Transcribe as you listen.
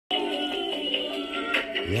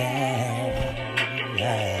What's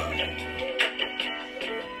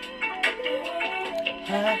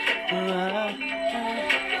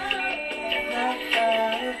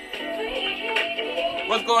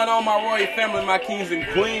going on, my royal family, my kings and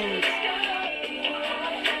queens?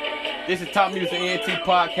 This is Top Music ENT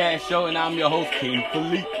Podcast Show, and I'm your host, King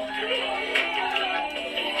Philippe.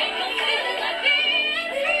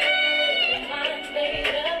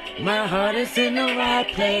 My heart is in the right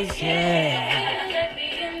place, yeah.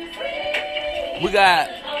 We got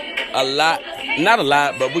a lot, not a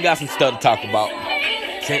lot, but we got some stuff to talk about.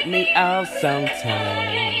 Take me out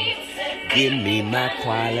sometime. Give me my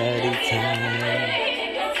quality time.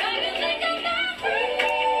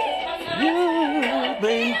 You've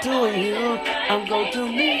been doing you. I'm going to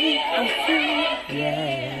me. I'm free,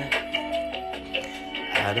 yeah.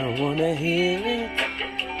 I don't want to hear it.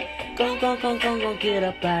 Go, get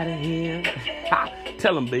up out of here. Ha!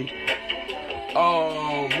 Tell them, B.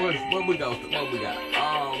 What we got?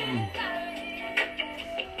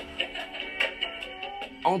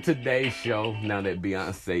 On today's show, now that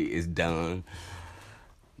Beyonce is done,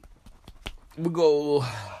 we go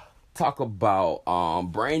talk about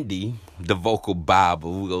Brandy, the vocal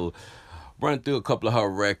Bible. We go run through a couple of her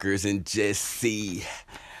records and just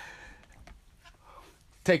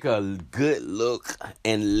take a good look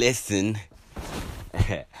and listen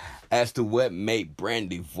as to what makes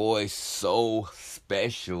Brandy's voice so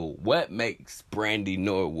special. What makes Brandy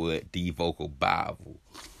Norwood the vocal Bible?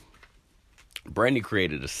 Brandy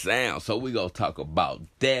created a sound, so we gonna talk about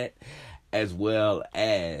that, as well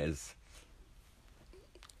as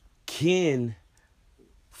can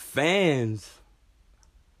fans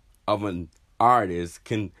of an artist,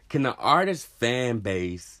 can an artist fan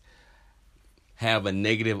base have a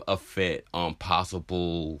negative effect on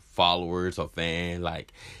possible followers or fans?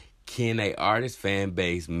 Like, can a artist fan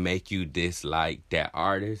base make you dislike that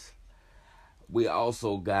artist? We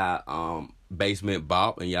also got Basement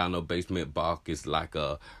Bop, and y'all know Basement Bop is like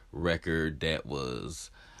a record that was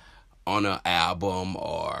on an album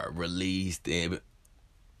or released, and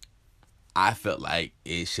I felt like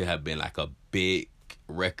it should have been like a big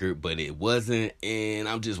record, but it wasn't, and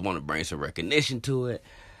I just want to bring some recognition to it.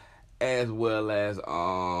 As well as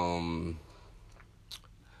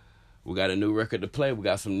we got a new record to play. We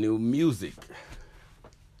got some new music.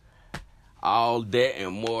 All that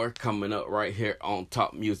and more coming up right here on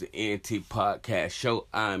Top Music ENT Podcast Show.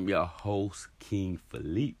 I'm your host, King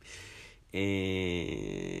Philippe.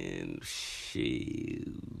 And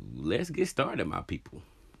let's get started, my people.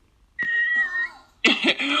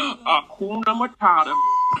 Hakuna Matata.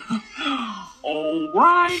 All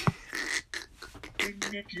right.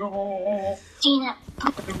 Gina.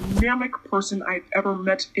 The dynamic person I've ever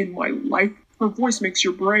met in my life. Her voice makes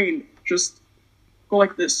your brain just go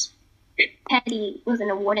like this. Patty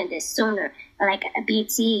wasn't awarded this sooner. Like, a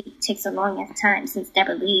BT takes a long time since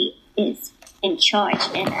Deborah Lee is in charge.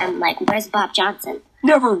 And I'm like, where's Bob Johnson?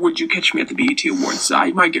 Never would you catch me at the BET Awards.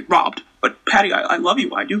 I might get robbed. But Patty, I love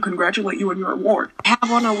you. I do congratulate you on your award.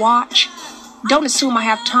 Have on a watch. Don't assume I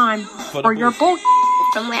have time for your bull.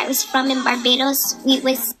 From where I was from in Barbados, we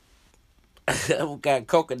was... We got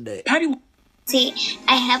coconut. Patty... See,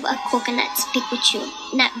 I have a coconut to pick with you.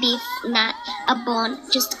 Not beef, not a bone,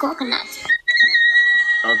 just coconut.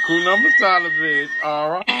 Hakuna Matata, bitch.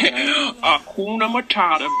 All right. Hakuna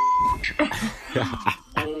Matata.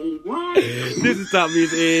 This is Top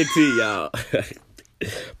Music ENT, y'all.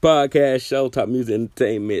 Podcast show, Top Music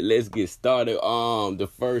Entertainment. Let's get started. The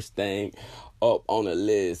first thing up on the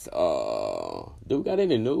list. Do we got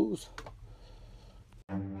any news?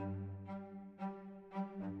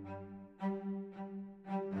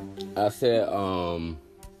 I said I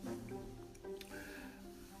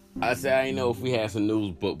didn't know if we had some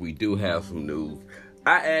news, but we do have some news.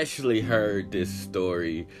 I actually heard this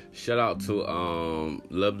story. Shout out to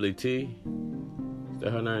Lovely T. Is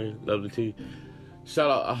that her name? Lovely T.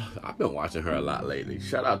 Shout out. I've been watching her a lot lately.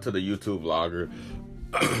 Shout out to the YouTube vlogger,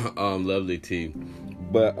 Lovely T.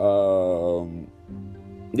 But y'all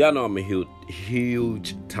know I'm a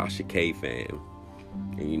huge Tasha K fan.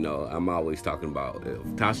 And you know, I'm always talking about, if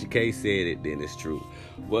Tasha K said it, then it's true.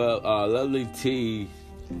 Well, Lovely T,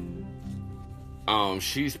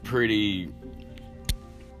 she's pretty,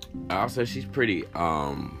 I'll say she's pretty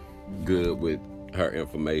good with her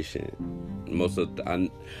information. Most of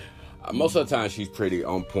the time she's pretty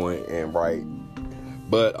on point and right.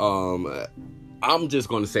 But I'm just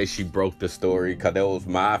going to say she broke the story, because that was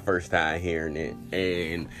my first time hearing it.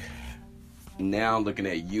 And now looking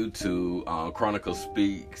at YouTube, Chronicle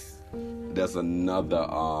Speaks, there's another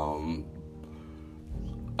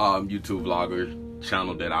YouTube vlogger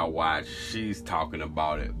channel that I watch, she's talking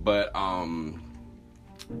about it. But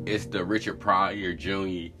it's the Richard Pryor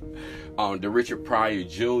Jr. The Richard Pryor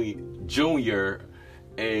Jr.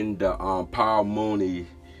 and the Paul Mooney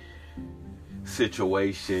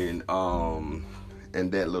situation,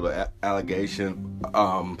 and that little allegation,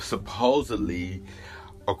 supposedly,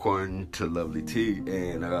 according to Lovely T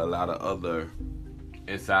and a lot of other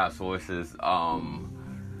inside sources,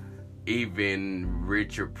 even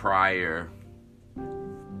Richard Pryor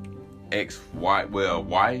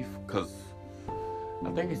wife, because I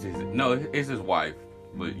think it's his wife,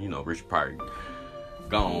 but you know, Richard Pryor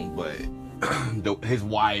gone, but his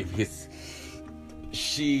wife,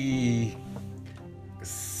 she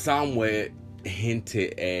somewhat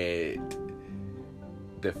hinted at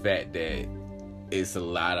the fact that it's a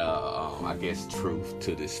lot of, I guess, truth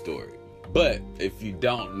to this story. But if you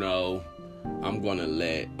don't know, I'm gonna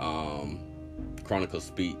let Chronicle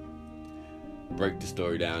Speak break the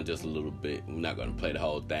story down just a little bit. We're not gonna play the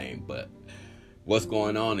whole thing, but what's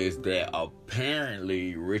going on is that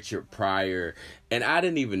apparently Richard Pryor, and I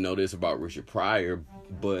didn't even know this about Richard Pryor,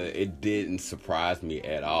 but it didn't surprise me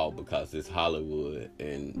at all because it's Hollywood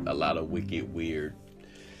and a lot of wicked, weird,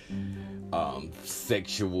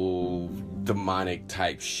 sexual, demonic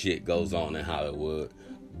type shit goes on in Hollywood.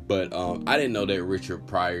 But I didn't know that Richard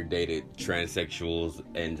Pryor dated transsexuals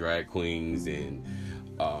and drag queens, and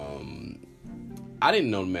I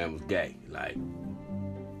didn't know the man was gay. Like,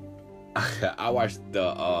 I watched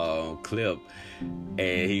the clip,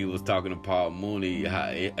 and he was talking to Paul Mooney,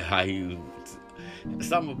 how he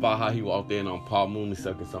something about how he walked in on Paul Mooney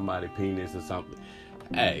sucking somebody's penis or something.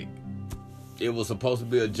 Hey, it was supposed to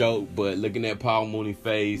be a joke, but looking at Paul Mooney's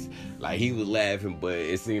face, like, he was laughing, but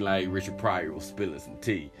it seemed like Richard Pryor was spilling some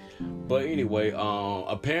tea. But anyway,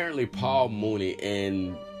 apparently Paul Mooney,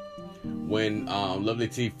 and when Lovely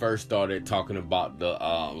T first started talking about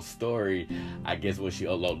the story, I guess when she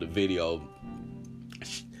uploaded the video,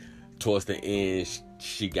 towards the end,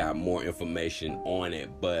 she got more information on it.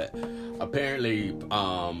 But apparently,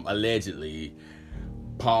 allegedly,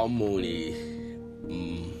 Paul Mooney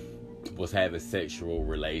was having sexual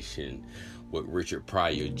relation with Richard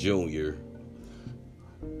Pryor Jr.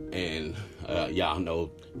 And y'all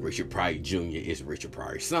know Richard Pryor Jr. is Richard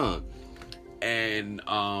Pryor's son. And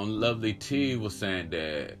Lovely T was saying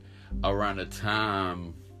that around the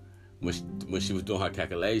time when she was doing her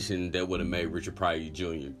calculation, that would have made Richard Pryor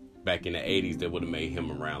Jr. back in the 80s, that would have made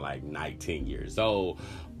him around like 19 years old.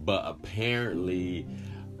 But apparently,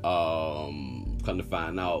 come to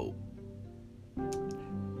find out,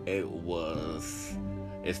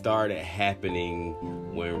 it started happening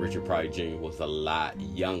when Richard Pryor Jr. was a lot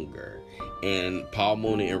younger. And Paul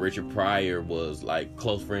Mooney and Richard Pryor was like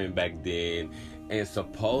close friends back then. And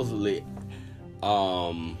supposedly,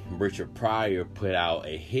 Richard Pryor put out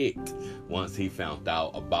a hit once he found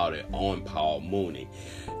out about it on Paul Mooney.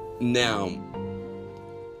 Now,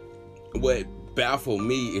 what baffled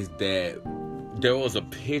me is that there was a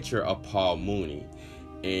picture of Paul Mooney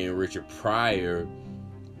and Richard Pryor,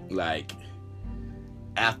 like,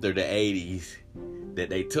 after the 80s, that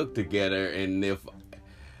they took together, and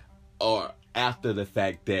or after the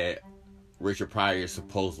fact that Richard Pryor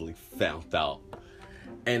supposedly found out.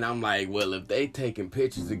 And I'm like, well, if they taking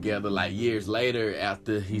pictures together like years later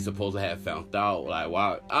after he supposedly had found out, like,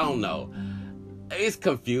 why? I don't know. It's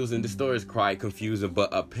confusing. The story is quite confusing, but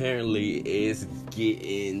apparently it's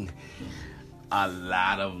getting a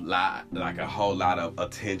whole lot of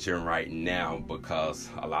attention right now, because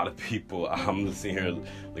a lot of people, I'm sitting here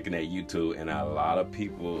looking at YouTube, and a lot of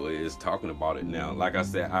people is talking about it now. Like I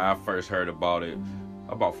said, I first heard about it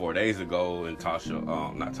about 4 days ago, and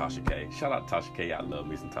not Tasha K. Shout out to Tasha K. I love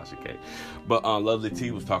me some Tasha K. But Lovely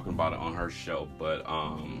T was talking about it on her show. But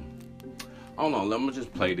I don't know. Let me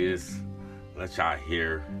just play this. Let y'all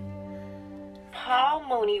hear. Paul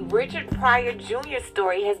Mooney, Richard Pryor Jr.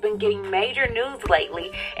 story has been getting major news lately,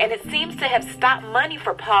 and it seems to have stopped money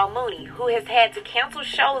for Paul Mooney, who has had to cancel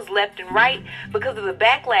shows left and right because of the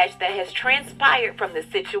backlash that has transpired from this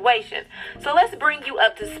situation. So let's bring you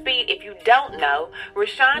up to speed. If you don't know,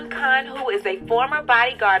 Rashawn Khan, who is a former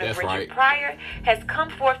bodyguard of Richard Pryor, has come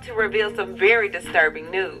forth to reveal some very disturbing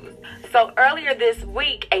news. So earlier this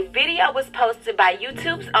week, a video was posted by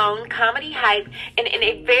YouTube's own Comedy Hype, and in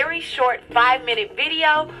a very short 5-minute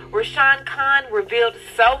video, Rashawn Khan revealed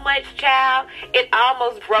so much, child, it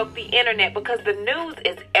almost broke the internet because the news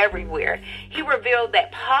is everywhere. He revealed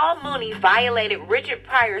that Paul Mooney violated Richard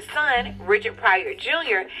Pryor's son, Richard Pryor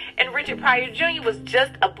Jr., and Richard Pryor Jr. was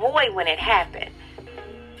just a boy when it happened.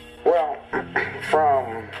 Well,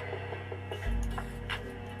 from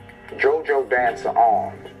JoJo Dancer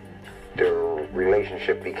on, the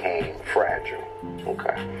relationship became fragile.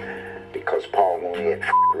 Okay. Because Paul Mooney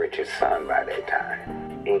had Richard's son by that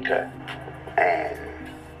time. Okay. And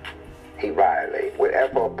he violated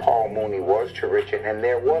whatever Paul Mooney was to Richard. And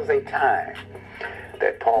there was a time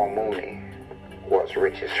that Paul Mooney was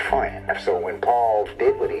Richard's friend. So when Paul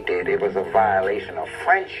did what he did, it was a violation of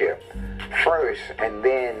friendship first, and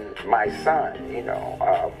then my son,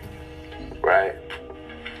 Right.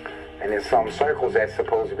 And in some circles, that's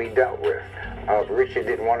supposed to be dealt with. Richard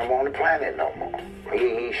didn't want him on the planet no more.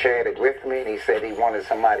 He shared it with me, and he said he wanted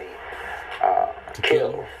somebody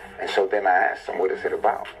killed. And so then I asked him, what is it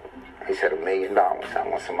about? He said, $1 million. I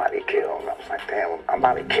want somebody killed. I was like, damn, I'm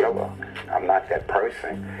not a killer. I'm not that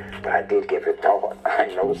person. But I did give it thought. I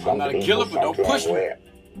know something. I'm not a killer, but don't push me.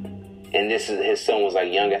 And his son was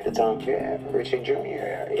like young at the time? Yeah, Richard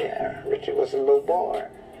Jr. Yeah, Richard was a little boy.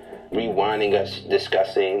 Rewinding us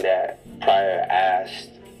discussing that Pryor asked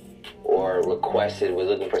or requested, was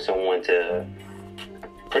looking for someone to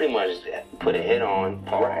pretty much put a hit on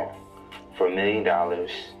Paul for $1 million.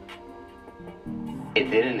 It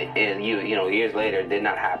didn't, years later, it did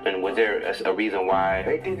not happen. Was there a reason why?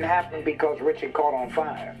 It didn't happen because Richard caught on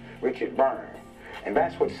fire. Richard burned. And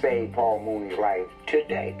that's what saved Paul Mooney's life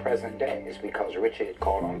today, present day, is because Richard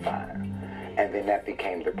caught on fire. And then that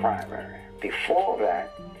became the primary. Before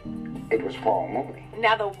that, it was Paul Mooney.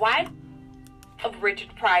 Now, the wife of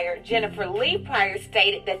Richard Pryor, Jennifer Lee Pryor,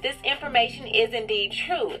 stated that this information is indeed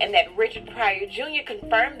true, and that Richard Pryor Jr.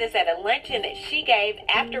 confirmed this at a luncheon that she gave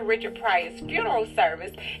after Richard Pryor's funeral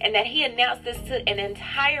service, and that he announced this to an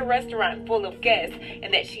entire restaurant full of guests,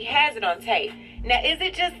 and that she has it on tape. Now, is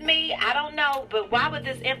it just me? I don't know, but why would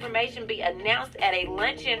this information be announced at a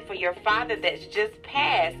luncheon for your father that's just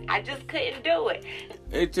passed? I just couldn't do it.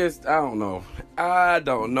 I don't know. I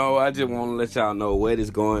don't know. I just want to let y'all know what is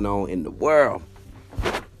going on in the world.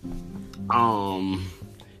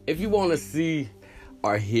 If you want to see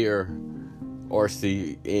or hear or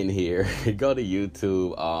see in here, go to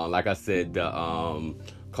YouTube. Like I said, the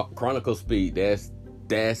Chronicle Speed.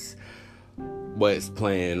 That's what's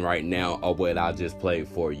playing right now, or what I just played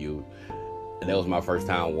for you. That was my first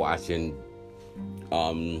time watching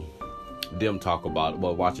them talk about it,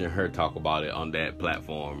 watching her talk about it on that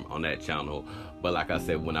platform, on that channel. But like I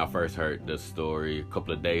said, when I first heard the story a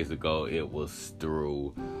couple of days ago, it was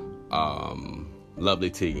through Lovely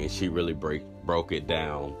T, and she really broke it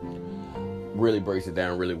down. Really breaks it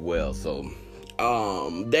down really well. So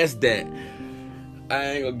that's that. I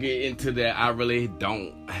ain't gonna get into that. I really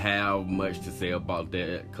don't have much to say about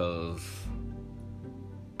that, because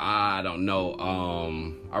I don't know.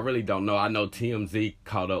 I really don't know. I know TMZ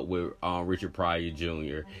caught up with Richard Pryor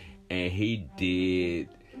Jr. and he did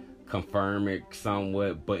confirm it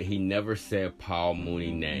somewhat, but he never said Paul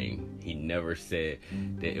Mooney's name. He never said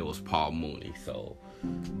that it was Paul Mooney. So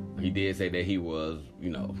he did say that he was,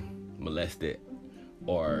 molested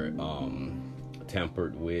or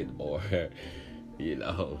tampered with, or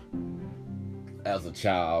as a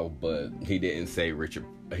child, but he didn't say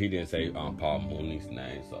Paul Mooney's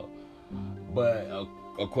name. So, but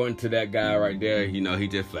according to that guy right there, he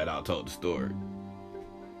just flat out told the story.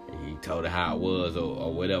 He told her how it was,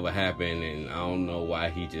 or whatever happened, and I don't know why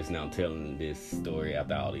he just now telling this story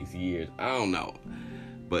after all these years. I don't know,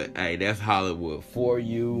 but hey, that's Hollywood for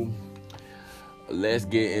you. Let's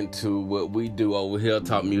get into what we do over here,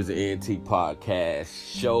 Talk Music NT Podcast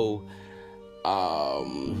Show.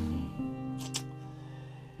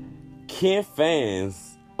 Can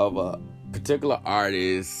fans of a particular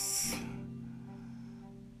artist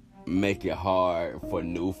make it hard for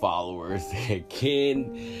new followers?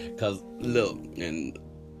 Because look, and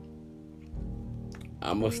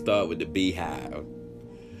I'm gonna start with the Beehive.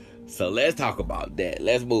 So let's talk about that.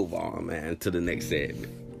 Let's move on, man, to the next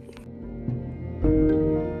segment.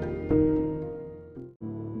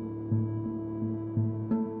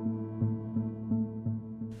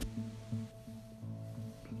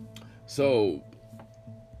 So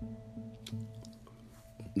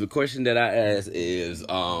the question that I ask is,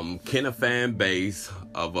 can a fan base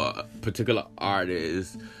of a particular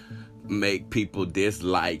artist make people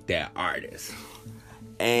dislike that artist?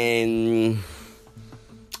 And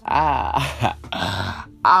I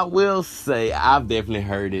will say I've definitely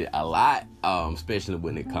heard it a lot, especially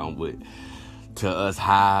when it comes to us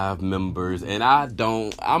Hive members. And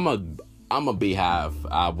I'm a Beehive.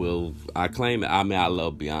 I claim it. I mean, I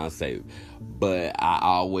love Beyonce, but I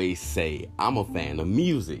always say I'm a fan of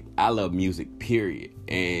music. I love music, period.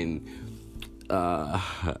 And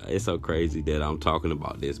it's so crazy that I'm talking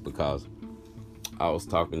about this, because I was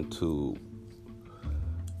talking to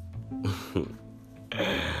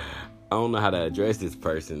don't know how to address this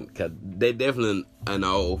person because they definitely an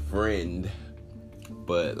old friend,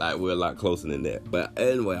 but like we're a lot closer than that. But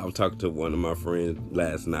anyway, I was talking to one of my friends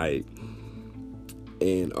last night,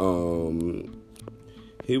 and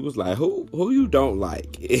he was like, "Who you don't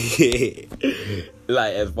like?"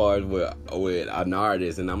 Like as far as with an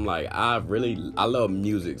artist, and I'm like, I love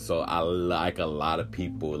music, so I like a lot of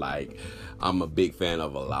people. Like I'm a big fan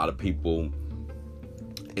of a lot of people,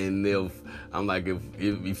 and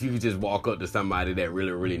if you just walk up to somebody that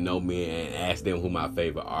really know me and ask them who my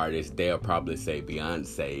favorite artist, they'll probably say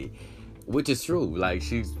Beyonce, which is true. Like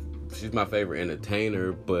she's my favorite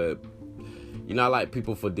entertainer, but you know, I like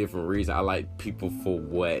people for different reasons. I like people for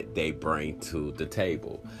what they bring to the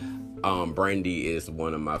table. Brandy is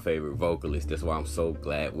one of my favorite vocalists. That's why I'm so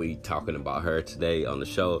glad we talking about her today on the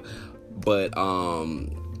show. But I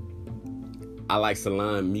like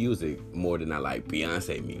Solange music more than I like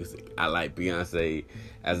Beyonce music. I like Beyonce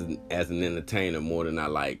as an entertainer more than I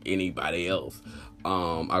like anybody else.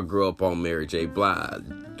 I grew up on Mary J. Blige.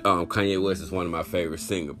 Kanye West is one of my favorite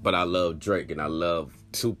singers, but I love Drake and I love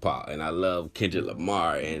Tupac and I love Kendrick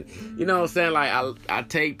Lamar, and you know what I'm saying, like I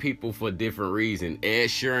take people for different reasons. Ed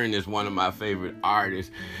Sheeran is one of my favorite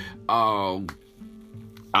artists. I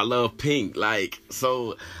love Pink, like,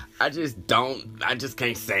 so I just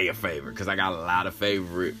can't say a favorite because I got a lot of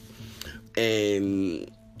favorite.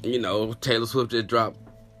 And you know, Taylor Swift just dropped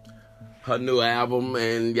her new album,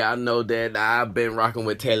 and y'all know that I've been rocking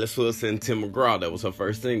with Taylor Swift and Tim McGraw. That was her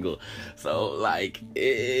first single. So, like,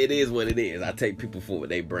 it is what it is. I take people for what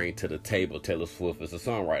they bring to the table. Taylor Swift is a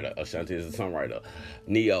songwriter. Ashanti is a songwriter.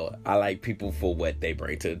 Neo, I like people for what they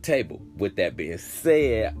bring to the table. With that being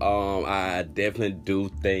said, I definitely do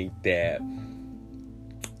think that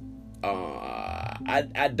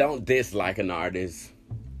I don't dislike an artist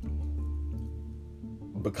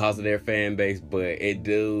because of their fan base, but it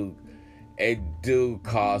do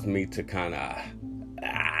cause me to kind of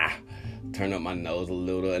turn up my nose a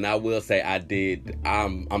little. And I will say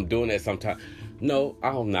I'm doing that sometimes. No,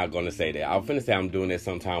 I'm not going to say that. I'm finna say I'm doing that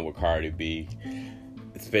sometime with Cardi B,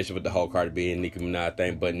 especially with the whole Cardi B and Nicki Minaj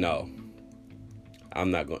thing. But no, I'm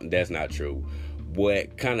not going. That's not true.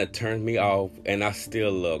 What kind of turned me off, and I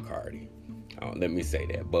still love Cardi. Let me say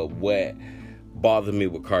that. But what bothers me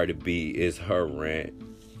with Cardi B is her rant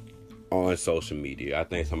on social media. I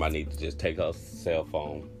think somebody needs to just take her cell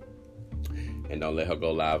phone and don't let her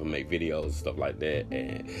go live and make videos and stuff like that.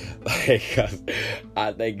 And like, 'cause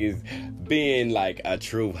I think it's being like a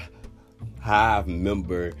true Hive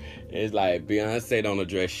member. It's like Beyonce don't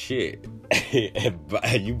address shit.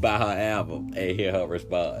 You buy her album and hear her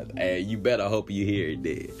response, and you better hope you hear it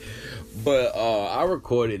then. But I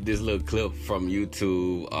recorded this little clip from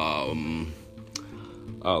YouTube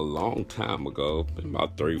a long time ago,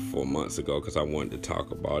 about 3-4 months ago, because I wanted to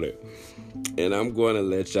talk about it. And I'm going to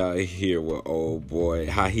let y'all hear what old boy,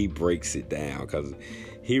 how he breaks it down, because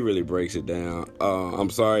he really breaks it down.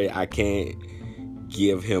 I'm sorry I can't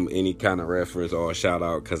give him any kind of reference or a shout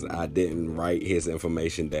out because I didn't write his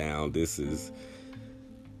information down. This is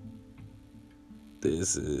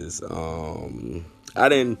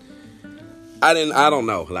I don't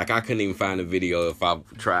know. Like, I couldn't even find a video if I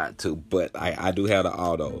tried to, but I do have the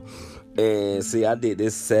auto. And see, I did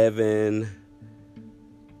this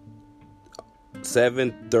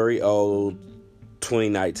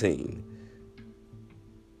 7/30/2019.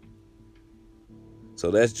 So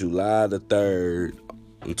that's July the 3rd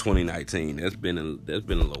in 2019. That's been a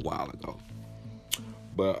little while ago.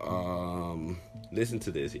 But listen to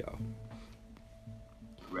this, y'all.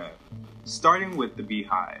 Red. Starting with the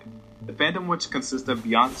Beehive, the fandom which consists of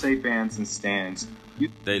Beyonce fans and stans.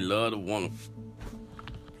 They love to want to.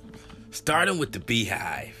 Starting with the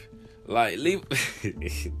Beehive, like leave.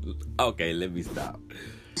 Okay, let me stop.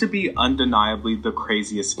 To be undeniably the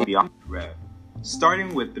craziest Beyonce. Red.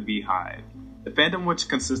 Starting with the Beehive, the fandom which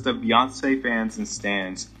consists of Beyonce fans and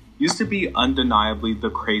stans used to be undeniably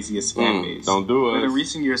the craziest fan base. Don't do it. But in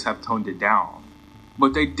recent years have toned it down.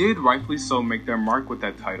 But they did rightfully so make their mark with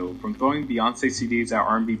that title, from throwing Beyonce CDs at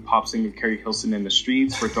R&B pop singer Carrie Hilson in the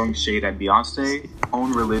streets for throwing shade at Beyonce,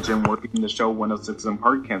 own religion, working the show 106 &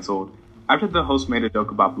 Park canceled after the host made a joke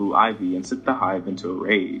about Blue Ivy and sent the Hive into a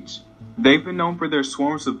rage. They've been known for their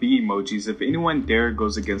swarms of bee emojis if anyone dare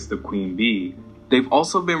goes against the queen bee. They've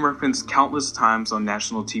also been referenced countless times on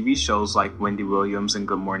national TV shows like Wendy Williams and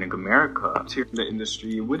Good Morning America. Here in the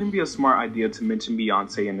industry, it wouldn't be a smart idea to mention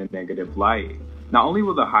Beyonce in a negative light. Not only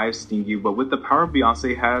will the Hive sting you, but with the power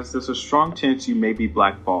Beyonce has, there's a strong chance you may be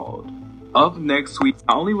blackballed. Up next week,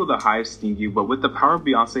 not only will the Hive sting you, but with the power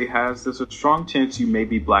Beyonce has, there's a strong chance you may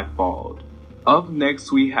be blackballed. Up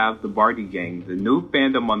next, we have the Barty Gang, the new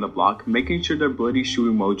fandom on the block, making sure their bloody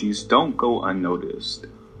shoe emojis don't go unnoticed.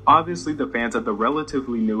 Obviously, the fans of the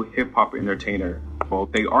relatively new hip-hop entertainer, well,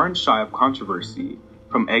 they aren't shy of controversy,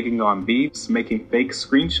 from egging on beefs, making fake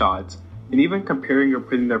screenshots, and even comparing or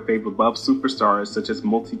putting their fave above superstars such as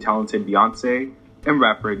multi-talented Beyonce and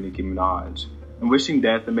rapper Nicki Minaj, and wishing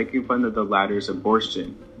death and making fun of the latter's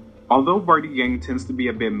abortion. Although Barty Gang tends to be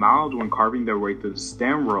a bit mild when carving their way through the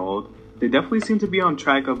stan world, they definitely seem to be on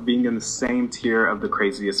track of being in the same tier of the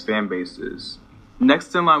craziest fan bases.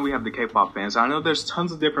 Next in line, we have the K-pop fans. I know there's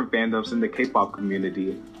tons of different fandoms in the K-pop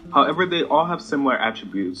community. However, they all have similar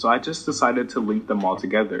attributes, so I just decided to link them all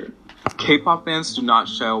together. K-pop fans do not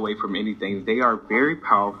shy away from anything. They are very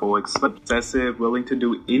powerful, obsessive, willing to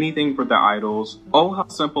do anything for their idols. Oh, how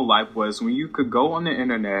simple life was when you could go on the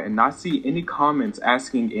internet and not see any comments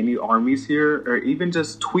asking any armies here, or even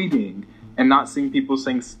just tweeting, and not seeing people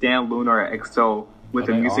saying Stan Luna or EXO with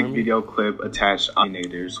a music video clip attached on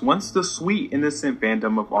Arianators. Once the sweet, innocent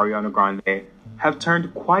fandom of Ariana Grande have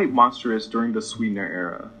turned quite monstrous during the Sweetener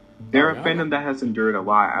era. They're a fandom that has endured a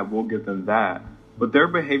lot, I will give them that, but their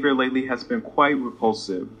behavior lately has been quite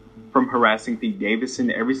repulsive, from harassing Pete Davidson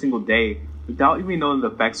every single day without even knowing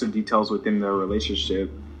the facts or details within their relationship,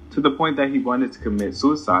 to the point that he wanted to commit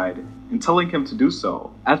suicide, and telling him to do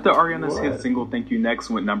so. After Ariana's hit single Thank You Next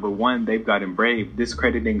went #1, They've Gotten Brave,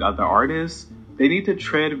 discrediting other artists, they need to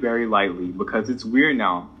tread very lightly, because it's weird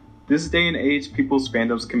now. This day and age, people's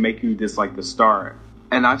fandoms can make you dislike the star.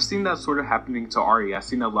 And I've seen that sort of happening to Ari. I've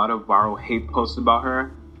seen a lot of viral hate posts about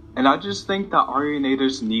her. And I just think that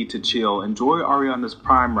Arianators need to chill, enjoy Ariana's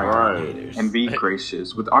prime right now, and be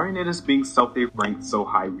gracious, with Arianators being self-ranked so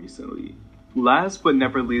high recently. Last but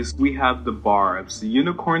never least, we have the Barbs, the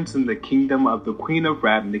unicorns in the kingdom of the queen of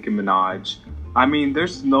rap, Nicki Minaj. I mean,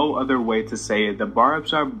 there's no other way to say it. The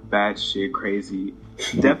Barbs are batshit crazy.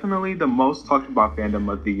 Definitely the most talked about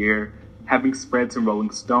fandom of the year, having spreads in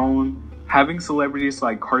Rolling Stone, having celebrities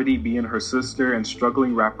like Cardi B and her sister and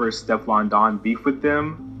struggling rapper Stefflon Don beef with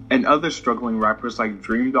them, and other struggling rappers like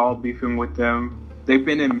Dream Doll beefing with them. They've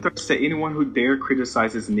been in threats to anyone who dare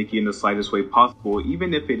criticizes Nicki in the slightest way possible,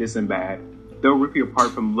 even if it isn't bad. They'll rip you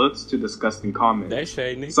apart from looks to disgusting comments. That's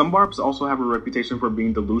shady. Some Barbs also have a reputation for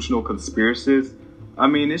being delusional conspiracists. I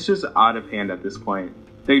mean, it's just out of hand at this point.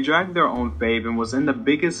 They dragged their own fave and was in the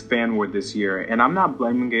biggest fan war this year, and I'm not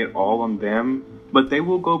blaming it all on them, but they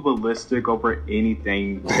will go ballistic over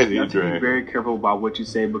anything. You have to be very careful about what you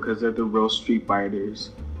say because they're the real street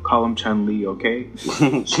fighters. Call them Chun-Li, okay?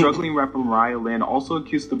 Struggling rapper Mariah Lynn also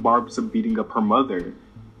accused the Barbs of beating up her mother.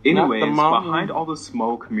 Anyways, behind all the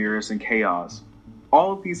smoke, mirrors, and chaos,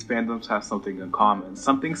 all of these fandoms have something in common,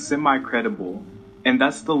 something semi-credible, and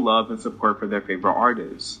that's the love and support for their favorite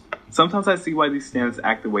artists. Sometimes I see why these stands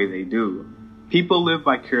act the way they do. People live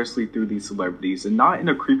vicariously through these celebrities, and not in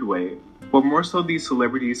a creepy way, but more so these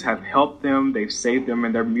celebrities have helped them, they've saved them,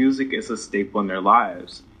 and their music is a staple in their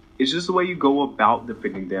lives. It's just the way you go about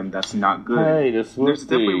defending them that's not good. Hey, there's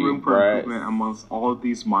definitely room for improvement amongst all of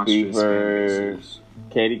these monstrous fan bases.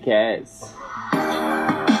 Katy Cats.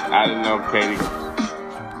 I didn't know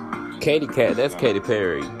Katy Cat, that's Katy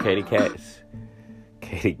Perry. Katy Cats.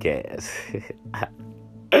 Katy Cats.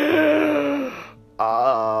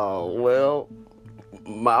 Well,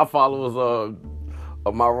 my followers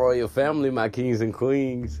are my royal family, my kings and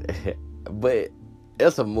queens. But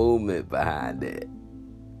it's a movement behind it.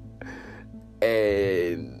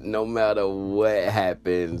 And no matter what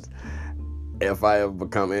happens, if I ever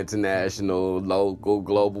become international, local,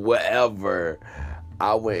 global, whatever,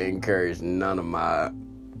 I would encourage none of my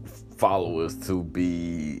followers to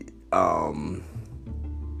be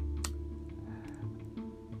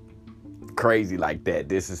crazy like that,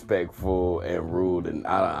 disrespectful and rude, and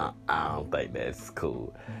I don't think that's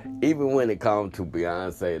cool. Even when it comes to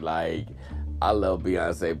Beyonce, like, I love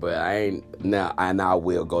Beyonce, but I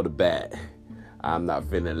will go to bat. I'm not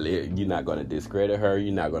finna you're not gonna discredit her,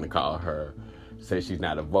 you're not gonna call her, say she's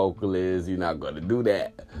not a vocalist, you're not gonna do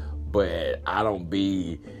that. But I don't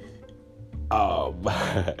be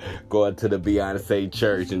going to the Beyonce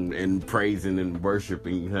church and praising and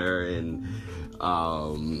worshiping her and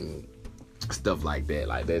stuff like that.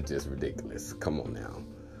 Like, that's just ridiculous. Come on now.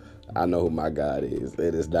 I know who my God is.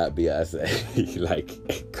 It is not Beyonce.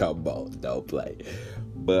 Like, come on, don't play.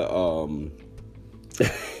 But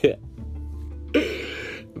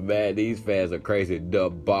man, these fans are crazy. The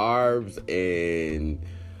Barbs and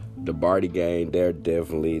the Barty Gang, they're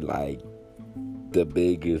definitely like the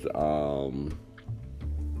biggest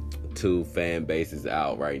two fan bases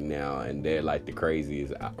out right now, and they're like the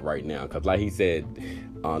craziest right now. Cause like he said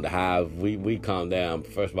on the Hive, we calm down.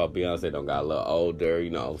 First of all, Beyonce don't got a little older, you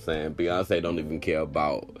know what I'm saying? Beyonce don't even care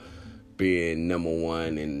about being number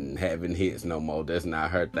one and having hits no more. That's not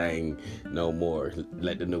her thing no more.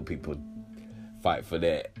 Let the new people fight for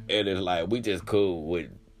that. And it's like, we just cool with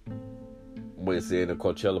seeing the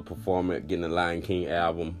Coachella performance, getting the Lion King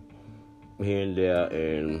album here and there,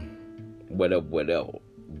 and whatever.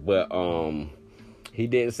 But he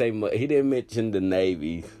didn't say much. He didn't mention the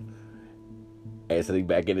Navy. Actually,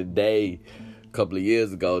 back in the day, a couple of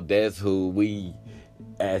years ago, that's who we,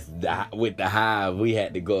 with the Hive, we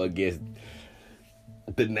had to go against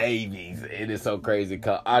the Navies. It is so crazy.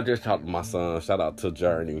 Cause I just talked to my son. Shout out to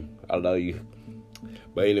Journey. I love you.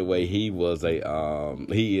 But anyway, he is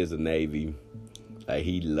a Navy. Like,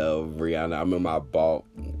 he loved Rihanna. I remember I bought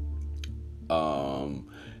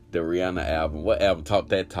the Rihanna album. What album? Talk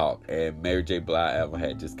That Talk. And Mary J. Blige album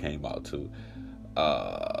had just came out too.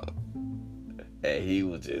 And he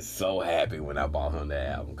was just so happy when I bought him the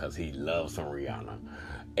album because he loves some Rihanna.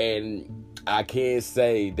 And I can't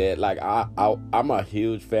say that, like, I'm a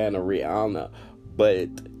huge fan of Rihanna,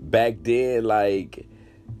 but back then, like,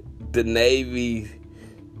 the Navy,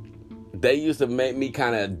 they used to make me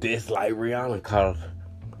kind of dislike Rihanna because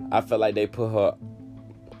I felt like they put her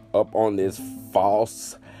up on this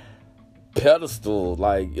false pedestal.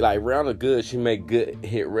 Like Rihanna good, she make good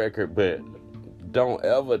hit record, but don't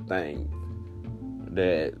ever think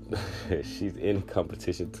that she's in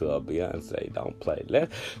competition to a Beyonce. Don't play.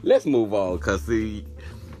 Let's move on, cause see,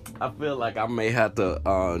 I feel like I may have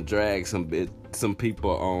to drag some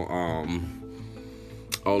people on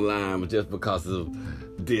online just because of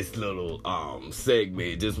this little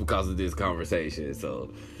segment, just because of this conversation.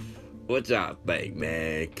 So, what y'all think,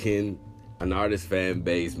 man? Can an artist fan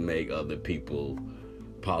base make other people,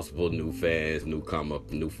 possible new fans,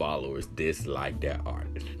 new followers, dislike that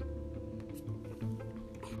artist?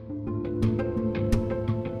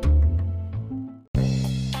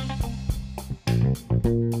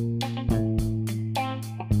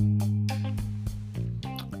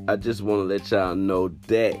 I just want to let y'all know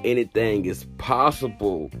that anything is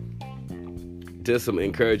possible. Just some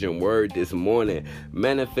encouraging word this morning.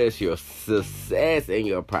 Manifest your success and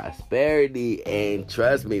your prosperity. And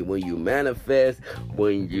trust me, when you manifest,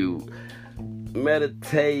 when you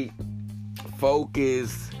meditate,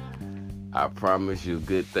 focus, I promise you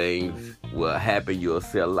good things will happen. You'll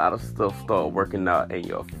see a lot of stuff start working out in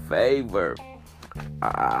your favor.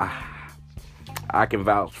 I can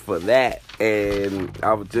vouch for that. And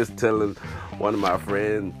I was just telling one of my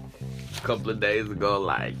friends a couple of days ago,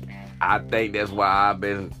 like, I think that's why I've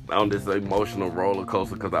been on this emotional roller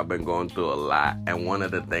coaster, because I've been going through a lot. And one of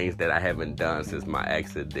the things that I haven't done since my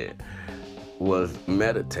accident was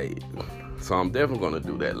meditate. So I'm definitely going to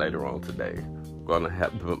do that later on today.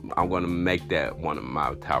 I'm going to make that one of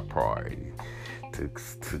my top priorities,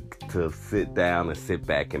 to sit down and sit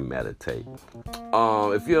back and meditate.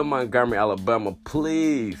 If you're in Montgomery, Alabama,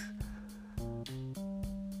 please,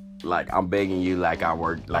 like, I'm begging you, like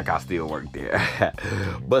I still work there.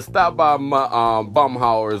 But stop by my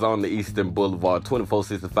Baumhauer's on the Eastern Boulevard,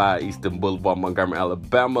 2465 Eastern Boulevard, Montgomery,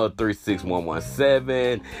 Alabama,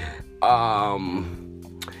 36117.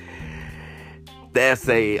 That's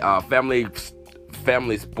a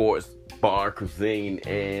family sports bar cuisine,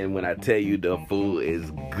 and when I tell you the food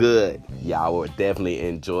is good, y'all will definitely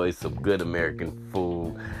enjoy some good American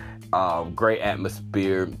food. Great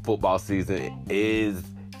atmosphere. Football season is,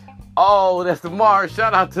 that's tomorrow.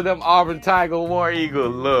 Shout out to them Auburn Tiger War Eagle.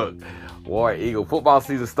 Look, War Eagle football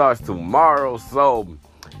season starts tomorrow, so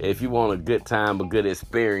if you want a good time, a good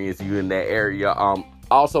experience, you in that area.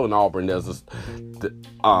 Also in Auburn, there's a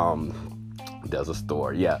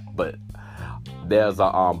store, yeah, but there's a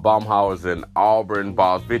Baumhauer's in Auburn,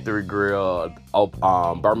 Ball's Victory Grill,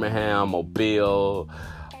 Birmingham, Mobile,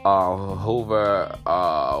 Hoover,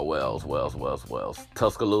 Wells,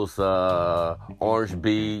 Tuscaloosa, Orange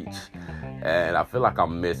Beach, and I feel like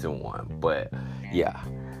I'm missing one, but yeah,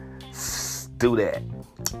 do that.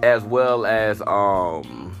 As well as, I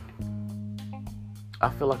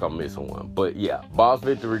feel like I'm missing one, but yeah, Ball's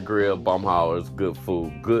Victory Grill, Baumhauer's, good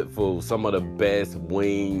food, some of the best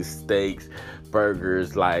wings, steaks,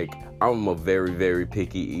 burgers. Like, I'm a very, very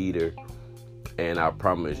picky eater, and I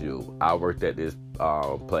promise you, I worked at this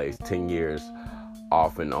place 10 years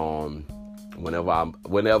off and on. Whenever I'm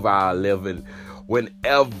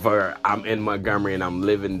in Montgomery and I'm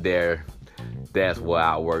living there, that's where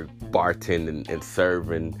I work, bartending and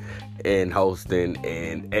serving and hosting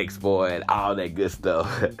and expo and all that good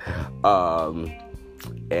stuff.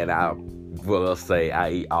 And I will say I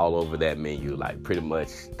eat all over that menu. Like, pretty much,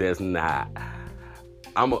 there's not.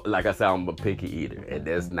 Like I said, I'm a picky eater, and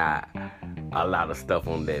there's not a lot of stuff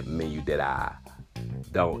on that menu that I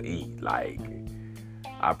don't eat. Like,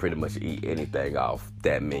 I pretty much eat anything off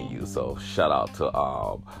that menu. So shout out to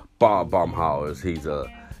Bob Baumhauers. He's a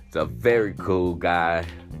very cool guy,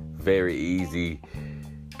 very easy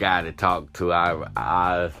guy to talk to.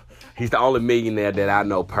 He's the only millionaire that I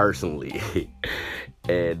know personally.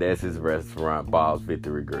 And that's his restaurant, Bob's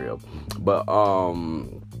Victory Grill. But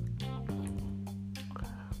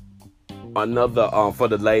another for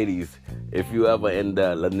the ladies, if you ever in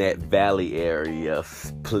the Lynette Valley area,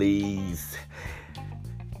 please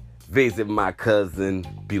visit my cousin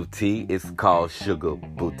boutique. It's called Sugar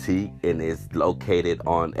Boutique, and it's located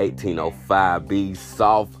on 1805B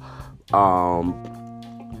South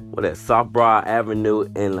Broad Avenue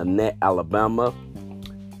in Lynette, Alabama.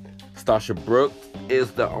 Stasha Brooks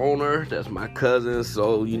is the owner. That's my cousin.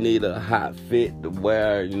 So you need a hot fit to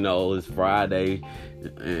wear. You know, it's Friday,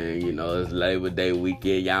 and you know it's Labor Day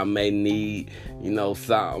weekend. Y'all may need, you know,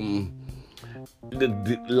 something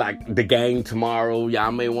like the game tomorrow.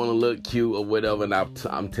 Y'all may want to look cute or whatever. And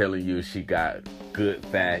I'm telling you, she got good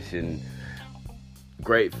fashion,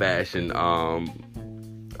 great fashion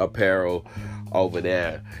apparel over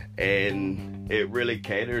there, and it really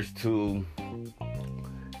caters to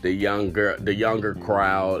the younger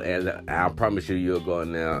crowd. And I promise you, you'll go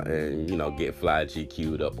in there and, you know, get fly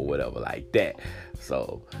GQ'd up or whatever like that.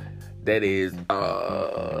 So that is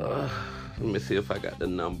let me see if I got the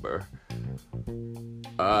number.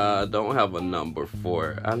 I don't have a number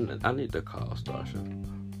for it. I need to call Stasha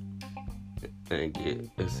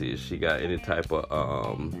and see if she got any type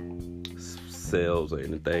of sales or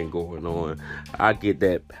anything going on. I'll get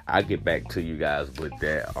back to you guys with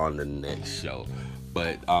that on the next show.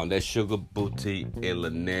 But that Sugar Boutique in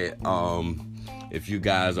Lynette, if you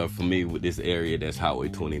guys are familiar with this area, that's Highway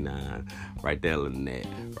 29, right there, Lynette,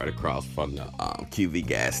 right across from the QV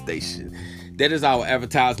gas station. That is our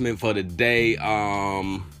advertisement for the day.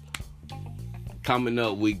 Coming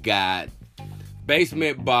up, we got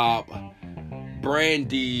Basement Bob,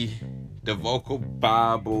 Brandy, the Vocal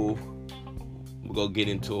Bible. We're going to get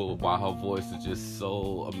into it why her voice is just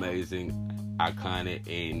so amazing, iconic,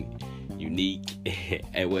 and unique,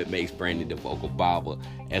 and what makes Brandy the Vocal Bible,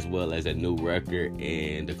 as well as a new record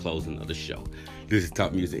and the closing of the show. This is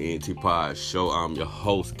Top Music ENT Pod Show. I'm your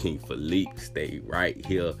host, King Philippe. Stay right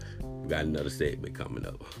here. We got another segment coming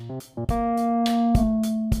up.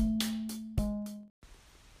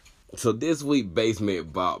 So this week,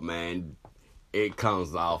 Basement Bob, man, it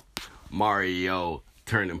comes off Mario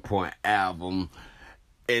Turning Point album,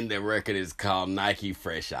 and the record is called Nike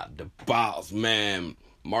Fresh Out the Box. Man,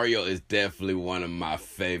 Mario is definitely one of my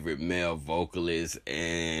favorite male vocalists,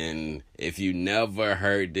 and if you never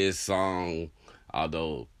heard this song,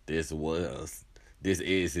 although this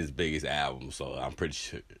is his biggest album, so I'm pretty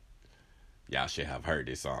sure y'all should have heard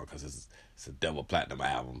this song because it's a double platinum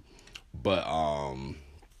album. But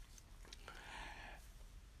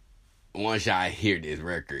once y'all hear this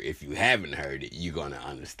record, if you haven't heard it, you're gonna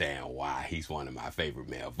understand why he's one of my favorite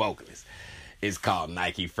male vocalists. It's called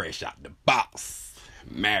Nike Fresh Out the Box.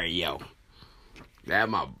 Mario, that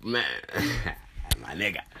my man, my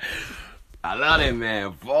nigga. I love that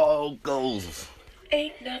man. Vocals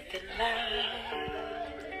ain't nothing like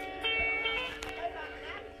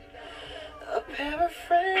a pair of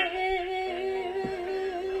friends.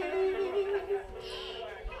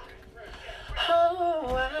 Oh,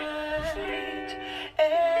 white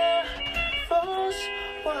Air Force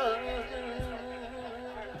One.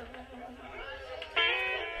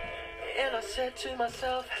 And I said to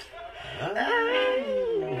myself, gotta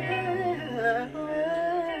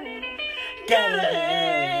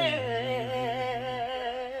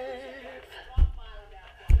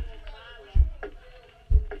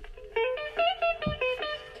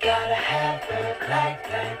have her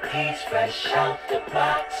like Nike's fresh out the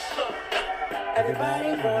box.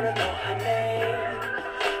 Everybody wanna know her name.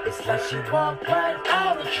 It's like she walked right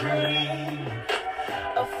out of a dream.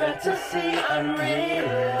 A fantasy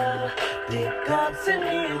unreal. Deep gods and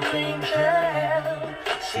angel.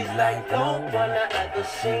 She's like no one I ever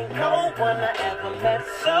seen, no one I ever met,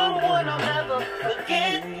 someone I'll never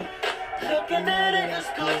forget. Looking at it is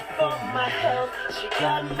good for my health. She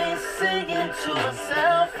got me singing to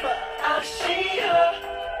myself. I see her,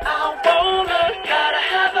 I want her, gotta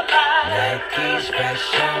have a life. Nike's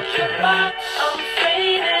fresh out the box. I'm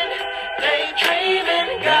fading,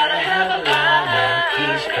 daydreaming, gotta have a life.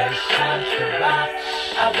 Nike's fresh out the box.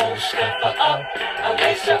 I won't step her up, I'll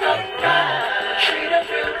lace her up right. Treat her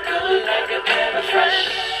real good like a pair of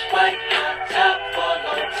fresh white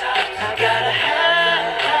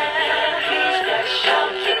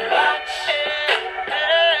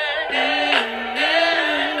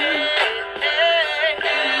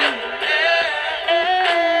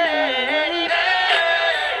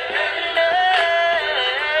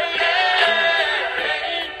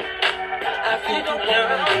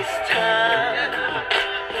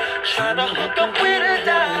trying to hook up with a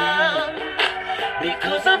dime,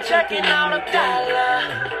 because I'm checking out a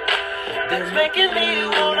dollar that's making me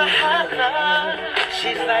wanna holler.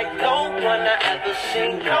 She's like no one I ever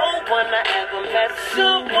seen, no one I ever met,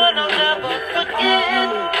 someone I'll never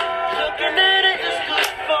forget. Looking at it is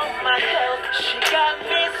good for my health. She got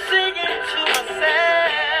me singing to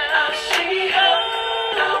myself. I see her,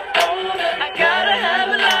 I gotta have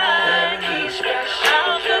a life. He's fresh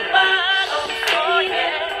out the box, oh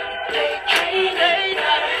yeah. They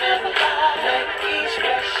gotta have a life. He's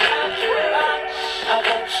fresh out the box. I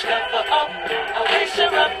won't scuff her up, I'll lace her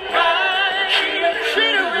up right.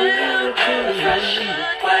 Treat her real good, fresh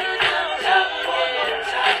white top for your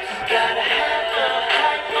tops. Gotta have her,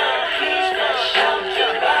 he's fresh out the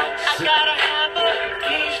box. I gotta have her,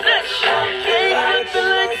 he's fresh out the box. Ain't nothing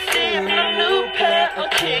like seeing a new pair of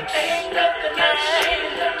kicks. Ain't nothing like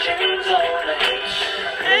seeing the jeans on the hips.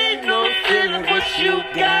 Ain't no feeling what you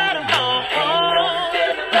got on.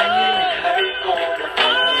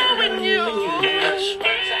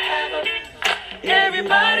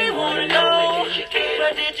 Everybody wanna know,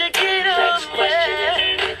 where did you get up?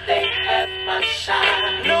 Did they have my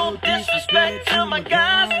side? No disrespect to my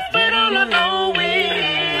guys, but all I know is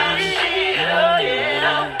I see her,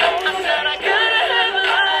 yeah. I said I gotta have a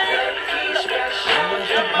life. He's fresh out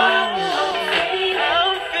the box.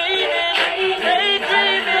 I'm feeling,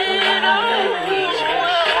 daydreaming, oh, he's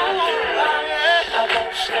fresh out the box. I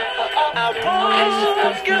won't step her up, I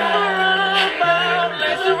won't skip her up, I'll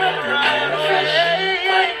lace her up right away.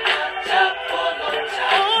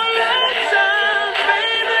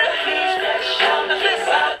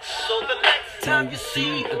 Time you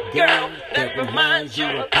see a girl that reminds you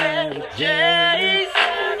of Mary J's,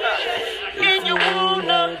 and you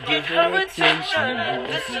wanna give her attention,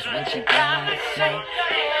 this is what you gotta say.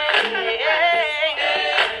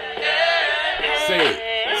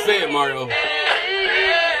 Say it, Mario.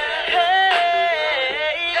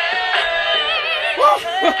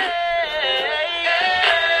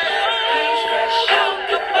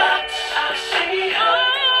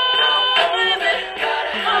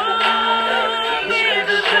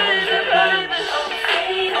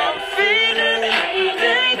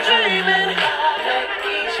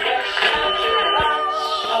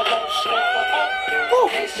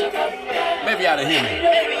 Maybe y'all didn't hear me.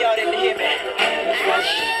 Maybe y'all didn't hear me.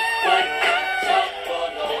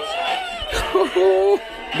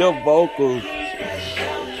 The vocals.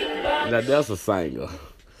 Now that's a singer.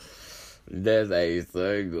 That's a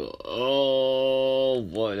singer. Oh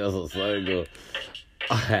boy, that's a singer.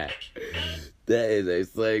 That is a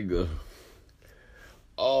singer.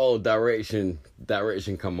 Oh, direction,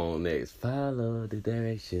 come on next. Follow the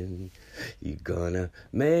direction. You gonna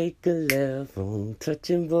make a left on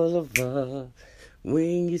Touching Boulevard.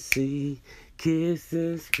 When you see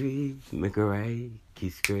Kissing Street, make a right,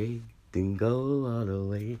 keep straight, then go all the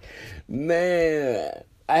way. Man,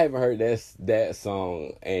 I haven't heard that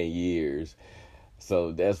song in years.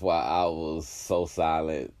 So that's why I was so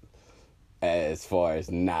silent as far as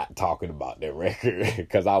not talking about that record,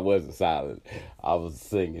 because I wasn't silent. I was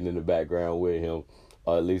singing in the background with him,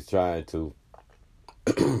 or at least trying to.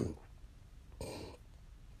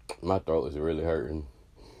 My throat is really hurting.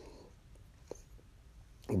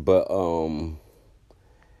 But,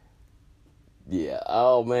 yeah,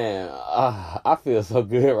 oh man, I feel so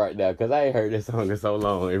good right now, because I ain't heard this song in so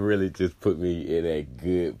long. It really just put me in a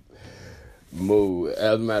good mood.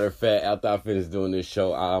 As a matter of fact, after I finish doing this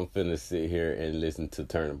show, I'm finna sit here and listen to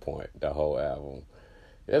Turning Point, the whole album.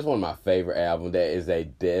 That's one of my favorite albums. That is a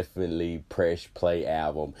definitely press play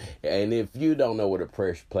album. And if you don't know what a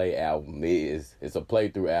press play album is, it's a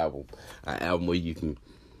playthrough album. An album where you can,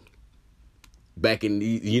 back in the,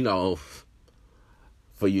 you know,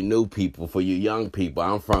 for you new people, for you young people,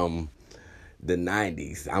 I'm from the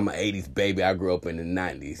 90s. I'm an 80s baby. I grew up in the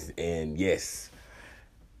 90s. And yes,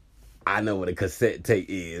 I know what a cassette tape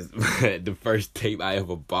is. The first tape I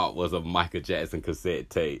ever bought was a Michael Jackson cassette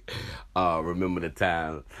tape. Remember the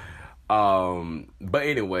time. But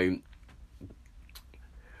anyway,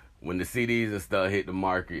 when the CDs and stuff hit the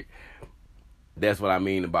market, that's what I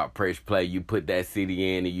mean about press play. You put that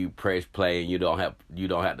CD in and you press play, and you don't have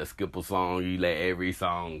to skip a song. You let every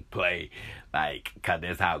song play, like, 'cause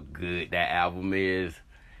that's how good that album is.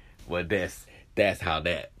 Well, that's how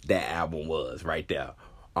that album was right there.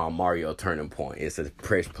 Mario Turning Point. It's a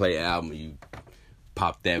press play album. You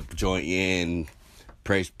pop that joint in,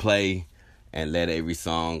 press play, and let every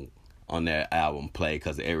song on that album play,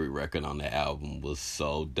 because every record on that album was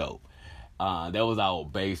so dope. That was our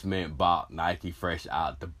Basement Box, Nike Fresh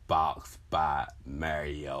Out the Box by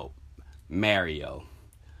Mario.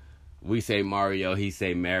 We say Mario, he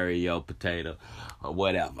say Mario, potato, or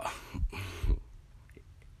whatever.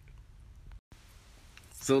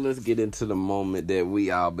 So let's get into the moment that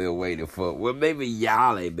we all been waiting for. Well, maybe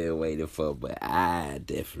y'all ain't been waiting for, but I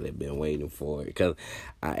definitely been waiting for it. Because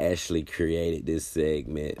I actually created this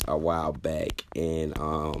segment a while back. And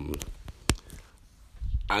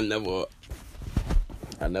I never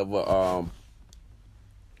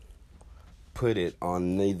put it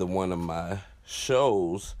on neither one of my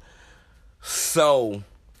shows. So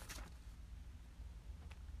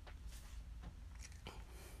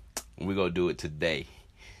we're going to do it today.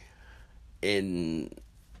 And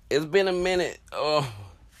it's been a minute. Oh,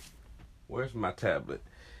 where's my tablet?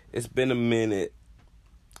 It's been a minute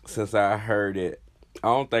since I heard it. I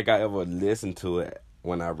don't think I ever listened to it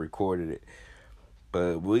when I recorded it.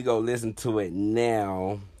 But we go listen to it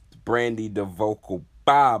now. Brandy the vocal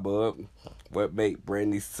Baba. What make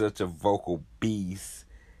Brandy such a vocal beast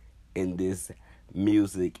in this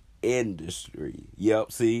music industry?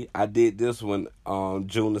 Yep, see, I did this one on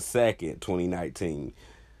June the 2nd, 2019.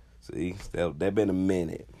 See, that been a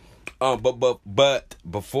minute. But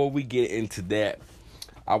before we get into that,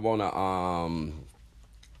 I wanna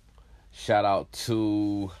shout out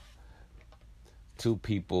to two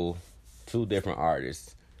different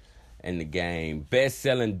artists in the game.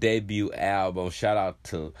 Best-selling debut album. Shout out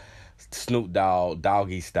to Snoop Dogg,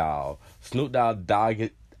 Doggy Style. Snoop Dogg,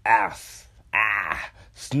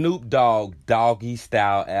 Snoop Dogg, Doggy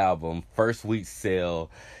Style album. First week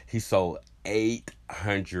sale, he sold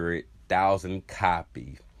 800,000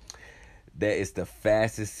 copies. That is the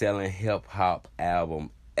fastest selling hip hop album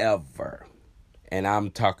ever. And I'm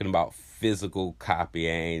talking about physical copy,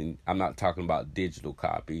 and I'm not talking about digital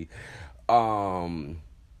copy.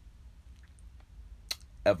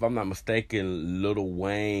 If I'm not mistaken, Lil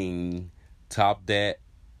Wayne topped that.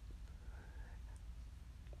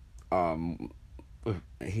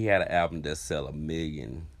 He had an album that sell 1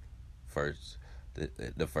 million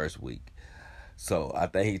the first week. So I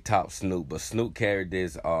think he topped Snoop, but Snoop carried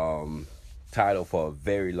this title for a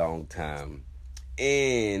very long time.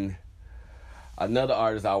 And another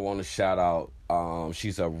artist I want to shout out,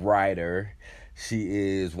 she's a writer. She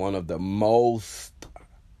is one of the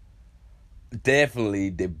definitely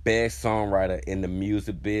the best songwriter in the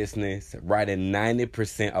music business, writing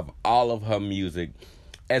 90% of all of her music,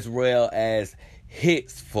 as well as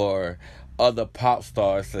hits for other pop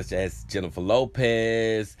stars such as Jennifer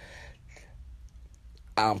Lopez.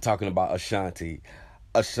 I'm talking about Ashanti.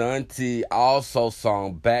 Ashanti also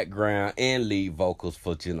sung background and lead vocals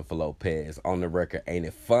for Jennifer Lopez on the record Ain't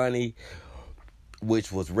It Funny,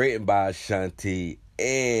 which was written by Ashanti,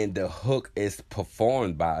 and the hook is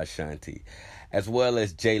performed by Ashanti, as well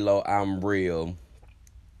as J-Lo, I'm Real,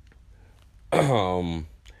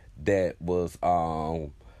 that was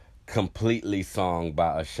completely sung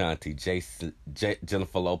by Ashanti.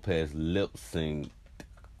 Jennifer Lopez lip-synced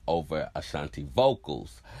over Ashanti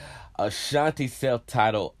vocals. Ashanti's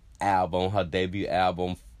self-titled album, her debut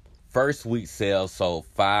album, first week sales sold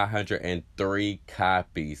 503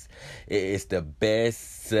 copies. It is the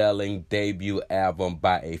best-selling debut album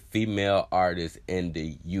by a female artist in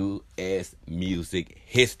the U.S. music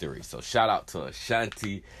history. So shout out to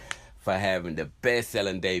Ashanti for having the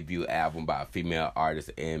best-selling debut album by a female artist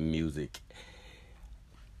in music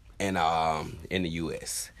in the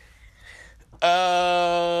U.S.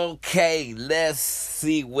 Okay, let's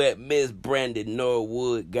see what Miss Brandy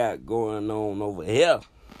Norwood got going on over here.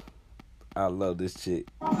 I love this chick.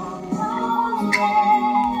 Oh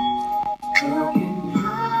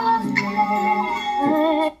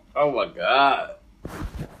my God.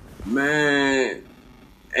 Man.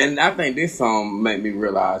 And I think this song made me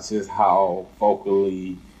realize just how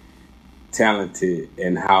vocally talented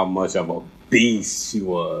and how much of a beast she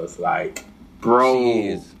was. Like, bro, she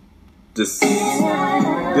is the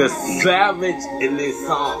savage in this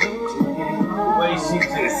song. The way she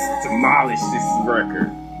just demolished this record.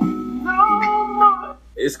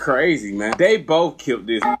 It's crazy, man. They both killed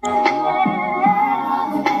this.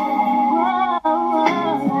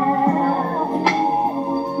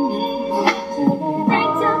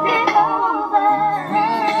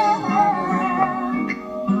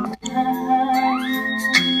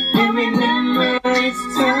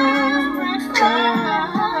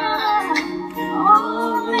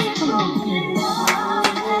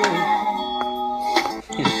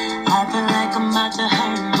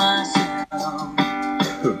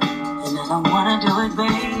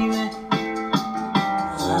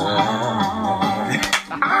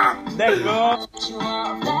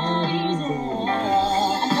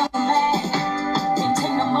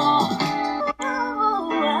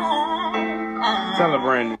 Tell her,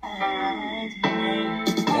 Brandon.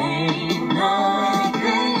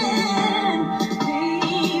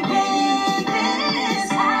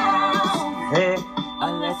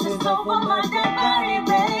 so much that body,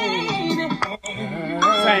 baby.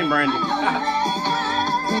 Same, Brandy.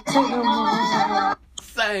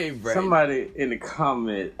 Same, Brandy. Somebody in the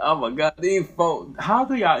comment. Oh my God, these folks. How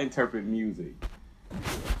do y'all interpret music?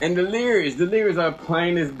 And the lyrics are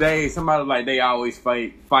plain as day. Somebody like they always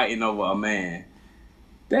fighting over a man.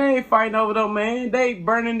 They ain't fighting over no man. They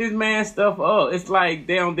burning this man's stuff up. It's like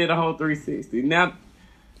they don't did a whole 360. Now,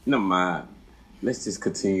 never mind. Let's just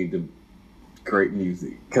continue the great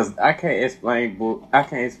music. Cause I can't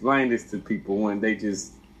explain this to people when they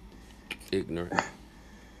just ignorant.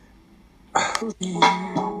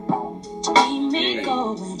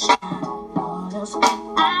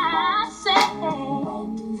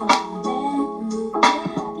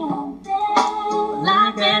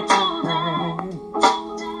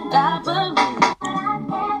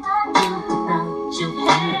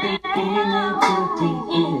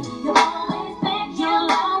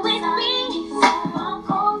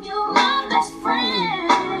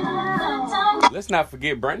 Let's not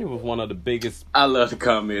forget, Brandy was one of the biggest. I love the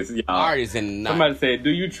comments, y'all. Artists in the night. Somebody said, "Do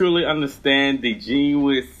you truly understand the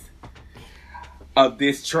genius of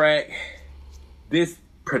this track? This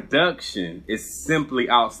production is simply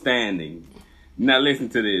outstanding." Now listen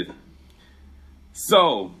to this.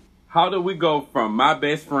 So, how do we go from My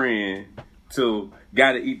Best Friend to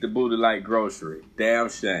Gotta Eat the Booty Like Grocery? Damn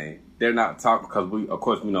shame. They're not talking because of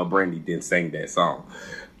course, we know Brandy didn't sing that song.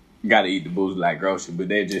 Gotta Eat the Booty Like Grocery, but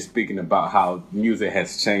they're just speaking about how music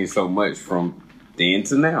has changed so much from then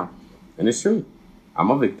to now. And it's true.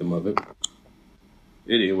 I'm a victim of it.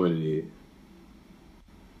 It is what it is.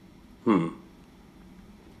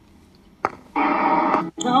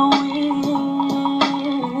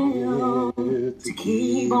 To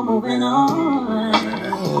keep on moving on.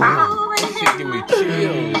 That shit give me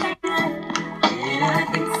chills. And I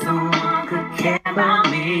think someone could care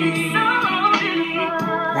about me.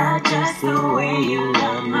 Not just the way you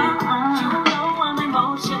love me. I'm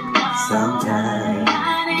emotional. Sometimes,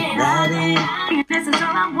 this is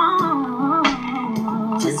all I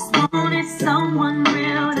want. Just wanted someone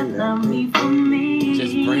real to love me for me.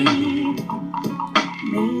 Just bring me.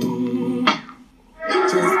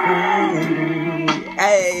 Just bring me.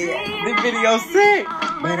 Hey, this video sick.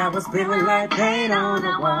 But I was feeling like paint on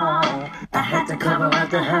the wall. I had to cover up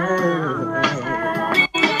the hurt.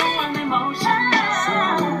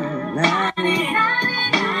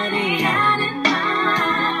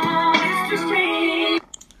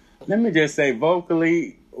 Let me just say,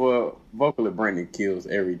 vocally, Brandy kills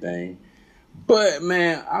everything. But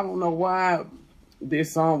man, I don't know why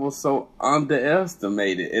this song was so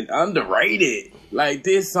underestimated and underrated. Like,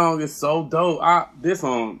 this song is so dope. This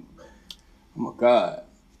song, oh my God,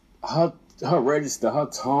 her register, her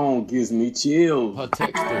tone gives me chills. Her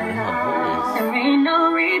texture and her voice. There ain't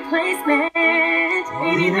no replacement.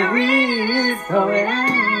 Maybe there is going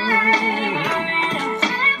on.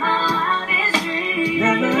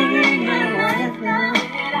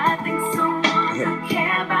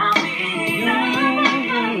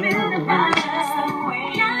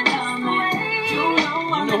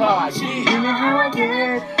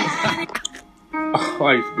 Oh,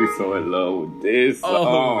 I used to be so in love with this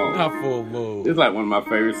song. Not full mood. It's like one of my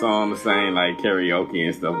favorite songs to sing, like karaoke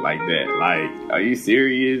and stuff like that. Like, are you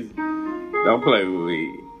serious? Don't play with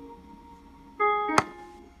me.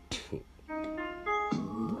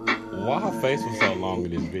 Why her face was so long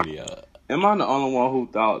in this video? Am I the only one who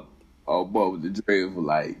thought, oh boy, with the dreads were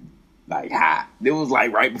like hot? It was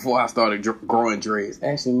like right before I started growing dreads.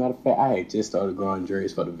 Actually, matter of fact, I had just started growing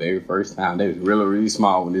dreads for the very first time. They was really, really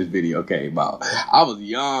small when this video came out. I was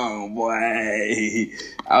young, boy.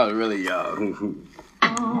 I was really young.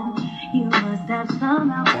 You must have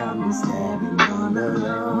somehow got me staring on the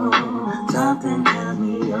low. Something tells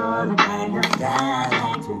me you're the kind of guy I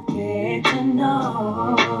like to get to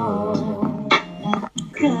know.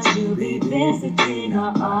 Could you be visiting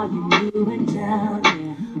or are you in town?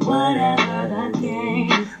 Whatever the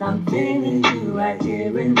case, I'm feeling you right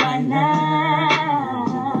here and right now.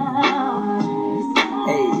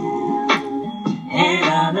 Hey, and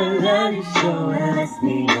all the love you show lets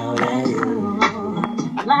me know that you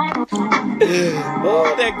like.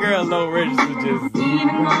 Oh, that girl low register just. Even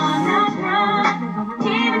on the run,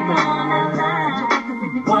 even on the line,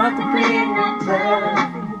 want to be in the club,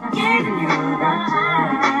 giving you the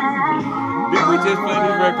high. Did we just play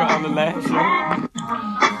this record on the last show?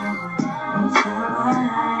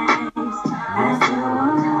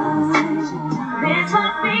 This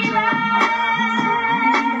must be right.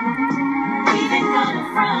 Even on the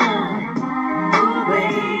front, ooh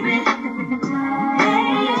baby.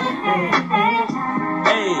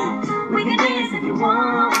 Hey, we can dance if you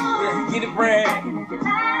want. Let's get it, Brad.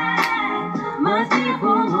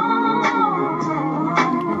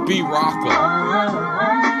 R&B rocker.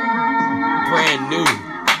 Brand new.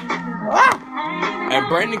 And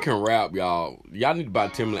Brandy can rap, y'all. Y'all need to buy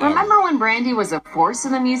Timberland. Remember when Brandy was a force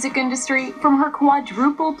in the music industry? From her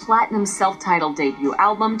quadruple platinum self-titled debut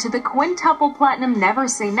album to the quintuple platinum Never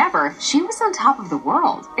Say Never, she was on top of the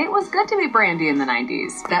world. It was good to be Brandy in the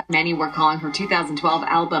 90s. That many were calling her 2012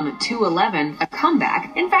 album 211 a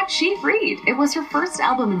comeback. In fact, she agreed. It was her first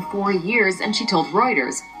album in 4 years, and she told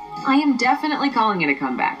Reuters, "I am definitely calling it a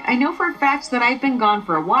comeback. I know for a fact that I've been gone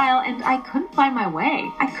for a while and I couldn't find my way.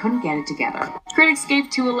 I couldn't get it together." Critics gave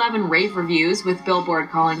 211 rave reviews, with Billboard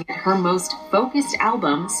calling it her most focused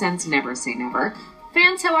album since Never Say Never.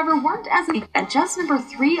 Fans, however, weren't as at just number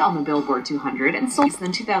 3 on the Billboard 200 and sold less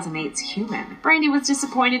than 2008's Human. Brandy was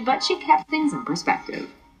disappointed, but she kept things in perspective.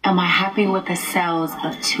 Am I happy with the sales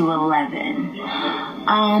of 211?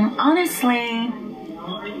 Honestly,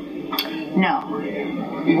 no.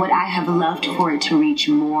 Would I have loved for it to reach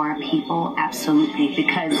more people? Absolutely,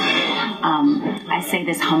 because I say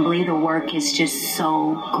this humbly, the work is just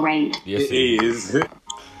so great. Yes, it is.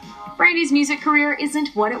 Brandy's music career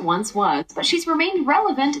isn't what it once was, but she's remained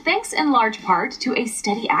relevant thanks in large part to a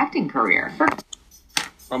steady acting career.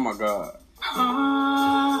 Oh my God.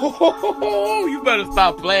 Oh, you better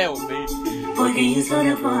stop playing with me.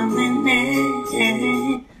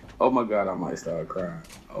 Oh my God, I might start crying.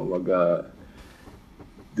 Oh my God.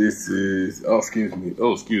 This is, excuse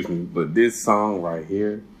me, but this song right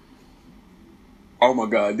here, oh my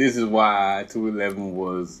God, this is why 211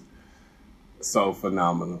 was so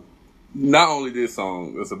phenomenal. Not only this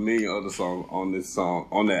song, there's a million other songs on this song,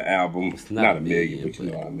 on that album. Not a million, but you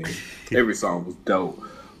know what I mean. Every song was dope,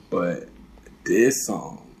 but this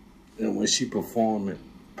song, and when she performed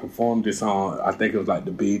this song, I think it was like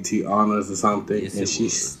the BET Honors or something, and she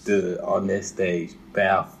stood on that stage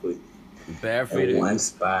barefoot. In one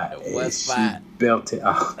spot. She belted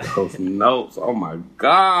out those notes. Oh my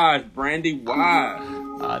gosh, Brandy, why?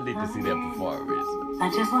 I need to see that performance. I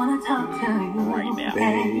just want to talk to you right now.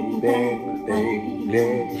 Baby.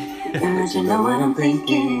 And let you know what I'm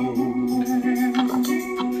thinking.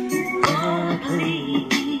 Oh, please.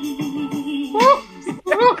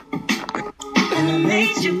 And I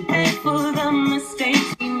made you pay for the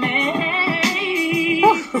mistakes we made.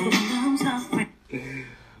 I'm sorry.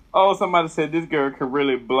 Oh, somebody said this girl can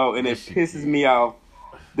really blow, and it pisses me off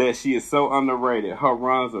that she is so underrated. Her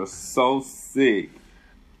runs are so sick.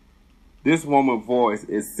 This woman's voice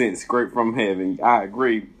is sent straight from heaven. I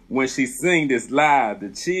agree. When she sings this live, the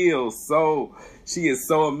chills, she is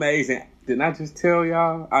so amazing. Didn't I just tell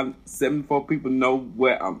y'all? 74 people know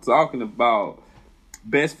what I'm talking about.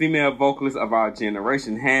 Best female vocalist of our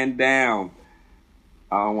generation, hand down.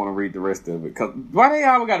 I don't want to read the rest of it, because why they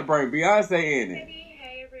always got to bring Beyonce in it?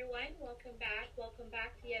 Welcome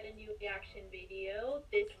back to yet a new reaction video.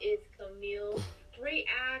 This is Camille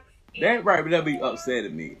Reacts. That right, but that'll be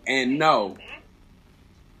upsetting me. And no,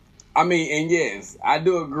 I mean, and yes, I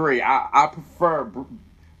do agree. I prefer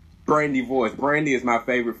Brandy's voice. Brandy is my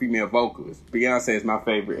favorite female vocalist. Beyonce is my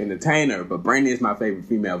favorite entertainer, but Brandy is my favorite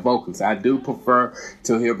female vocalist. I do prefer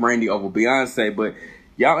to hear Brandy over Beyonce, but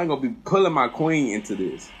y'all ain't gonna be pulling my queen into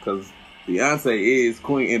this, because Beyonce is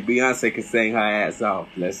queen, and Beyonce can sing her ass off.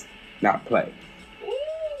 Let's not play.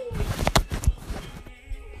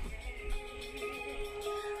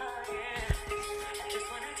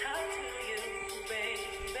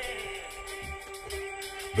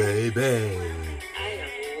 Baby. I am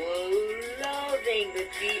loathing the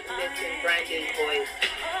deepness in Brandy's voice.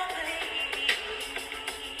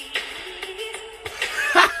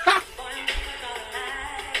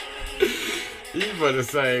 You better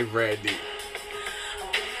say Brandy.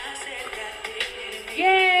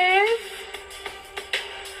 Yes.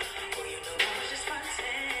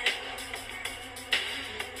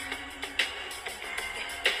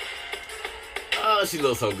 Oh, she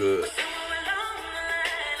looks so good.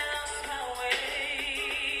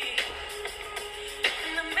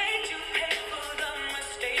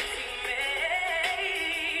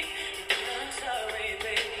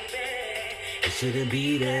 It shouldn't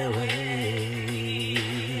be that way.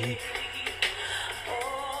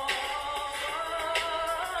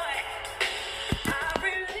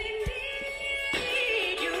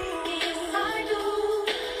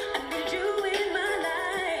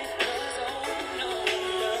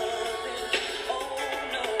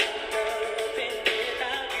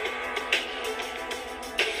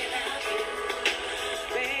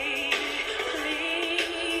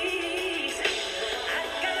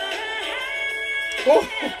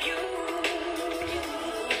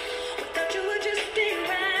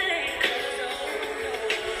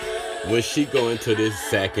 When she go into this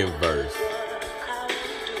second verse,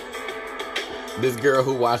 This girl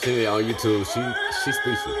who watching it on YouTube, she's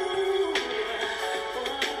speechless.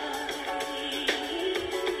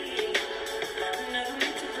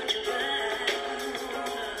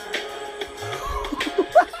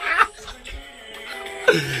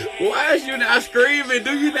 Why is you not screaming?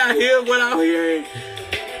 Do you not hear what I'm hearing?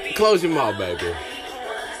 Close your mouth, baby.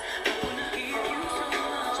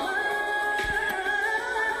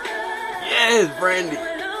 Yes, Brandy.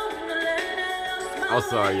 I'm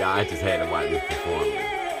sorry, y'all. I just had to watch this performance.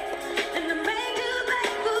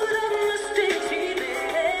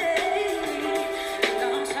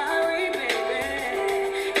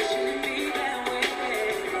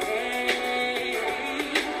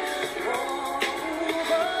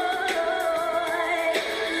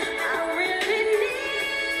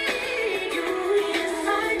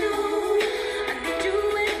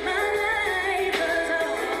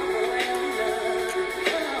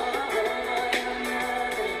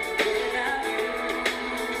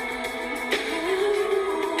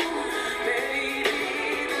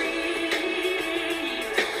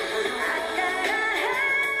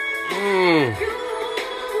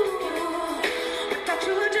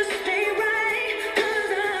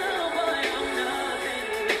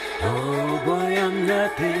 Oh boy, I'm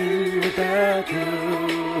nothing without you.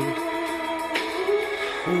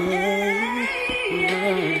 Yeah,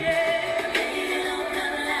 yeah.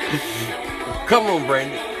 Come on,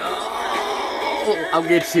 Brandy. Oh, I'll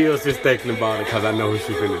get chills just thinking about it because I know what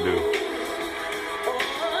she's finna do.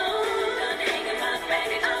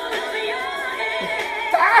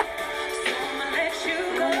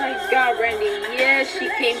 Oh my God, Brandy. Yes, she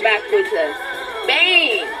came back with us.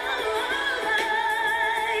 Bang!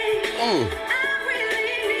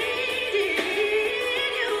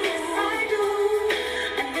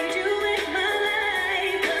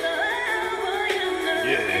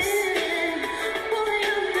 Yes.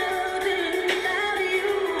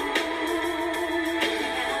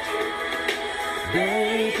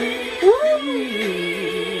 Baby,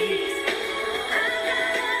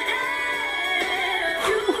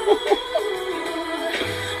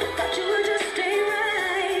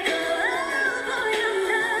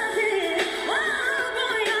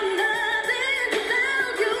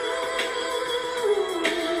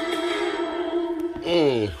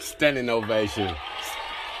 Standing ovation.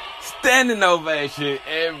 Standing ovation.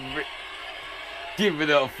 Give it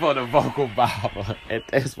up for the vocal Bible. And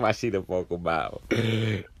that's why she the vocal Bible.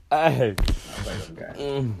 Hey. I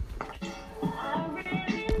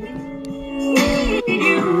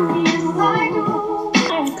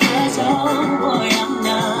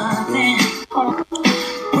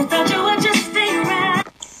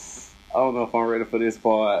don't know if I'm ready for this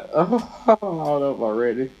part. I don't know if I'm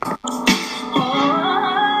ready.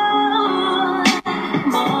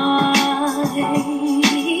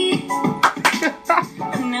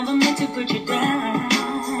 never meant to put you down.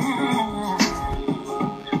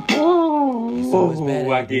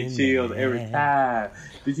 Ooh, I get chills every time.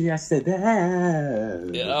 Did you guys say that?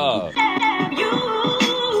 Yeah.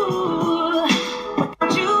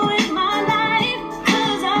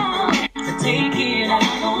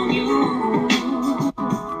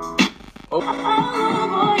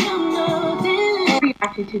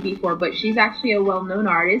 To before, but she's actually a well-known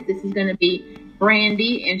artist. This is going to be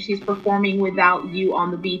Brandy, and she's performing Without You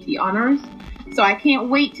on the BET Honors. So I can't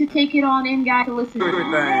wait to take it on in, guys, to listen to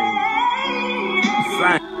everything.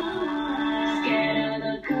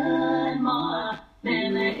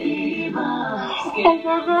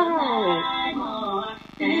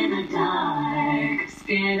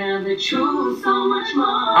 Of the truth, so much more.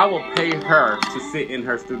 I will pay her to sit in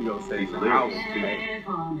her studio station. I will pay.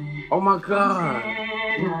 Oh my God.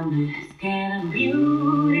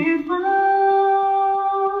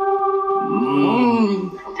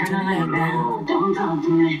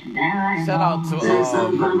 Shout out to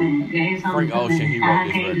Frank Ocean. He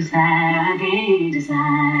wrote this record.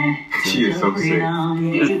 She is so sick.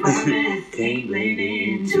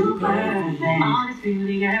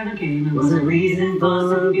 Was a reason for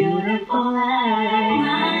some beautiful life.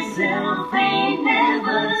 Myself ain't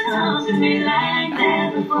never talked to me like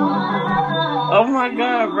that before. Oh my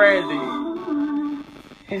God, Brandy.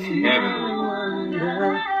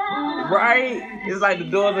 Right? It's like the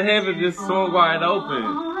doors of heaven just swung wide open.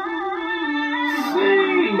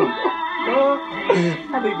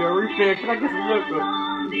 I need to refill. Can I get some liquor?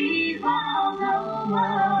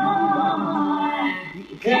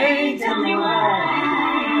 You can't tell me why.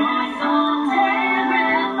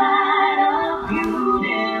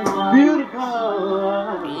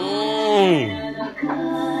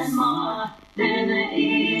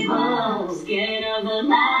 Scared of the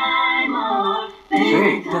night more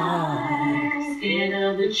than dark.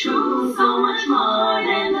 truth so much more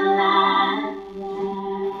than the lie.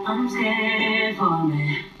 I'm scared for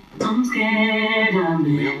me. I'm scared of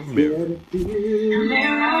me. Mirror.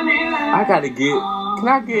 Mirror, mirror. I gotta get. Can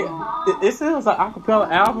I get? It sounds like an acapella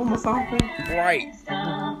album or something. Right.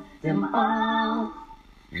 Them all.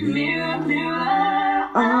 Mirror, mirror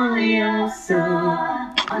on your soul.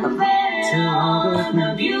 Unfair to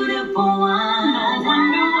the beautiful one. No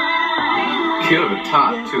wonder why. Kill the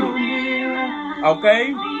top too.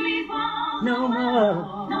 Okay. No more.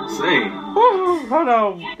 Sing. Woo, hold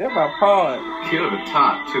on, that's my part. Kill the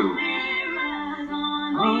top too.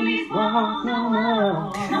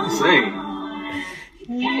 Sing.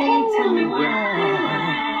 You can't tell me why.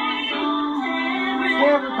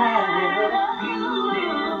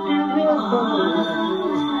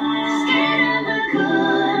 Scared of the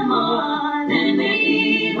good more than the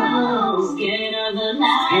evil. Scared of the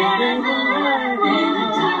light and the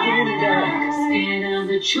dark. Scared of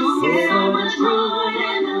the truth so much more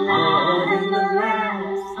than the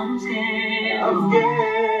lies. I'm scared. I'm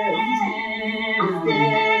scared. I'm scared. I'm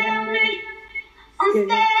scared of me. I'm scared of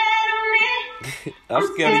me. I'm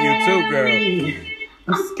scared of you too, girl.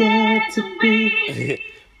 I'm scared to be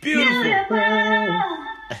Beautiful.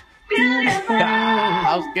 Beautiful.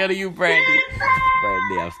 I'm scared of you, Brandy.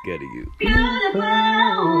 Brandy, I'm scared of you.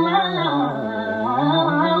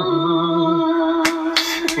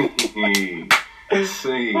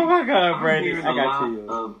 Sing. Oh my God, Brandy, There's I a got lot you.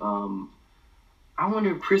 of, I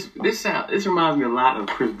wonder if Chris. This reminds me a lot of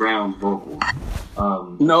Chris Brown's vocals.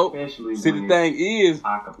 Nope. Especially See, when the thing is,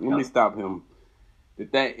 acapella. let me stop him. The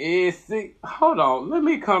thing is, see, hold on, let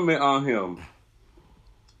me comment on him.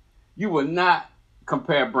 You will not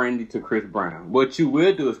compare Brandy to Chris Brown. What you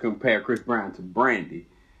will do is compare Chris Brown to Brandy.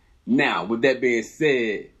 Now, with that being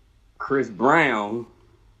said, Chris Brown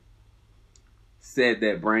said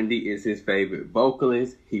that Brandy is his favorite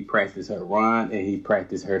vocalist. He practiced her run and he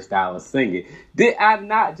practiced her style of singing. Did I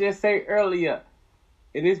not just say earlier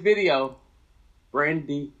in this video,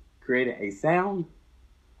 Brandy created a sound?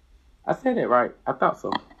 I said that right. I thought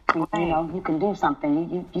so. You know, you can do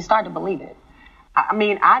something. You start to believe it. I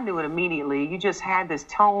mean, I knew it immediately. You just had this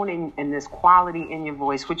tone and this quality in your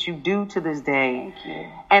voice, which you do to this day. Thank you.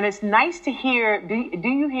 And it's nice to hear. Do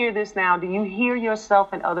you hear this now? Do you hear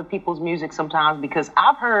yourself in other people's music sometimes? Because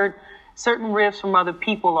I've heard certain riffs from other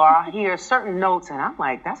people, or I hear certain notes, and I'm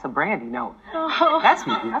like, that's a Brandy note.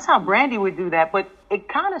 That's how Brandy would do that. But it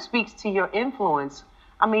kind of speaks to your influence.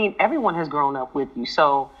 I mean, everyone has grown up with you,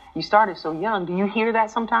 so you started so young. Do you hear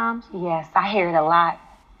that sometimes? Yes, I hear it a lot.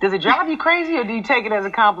 Does it drive you crazy, or do you take it as a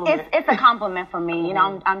compliment? It's a compliment for me. You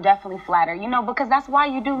know, I'm definitely flattered. You know, because that's why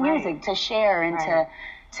you do music, to share and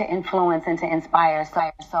to influence and to inspire.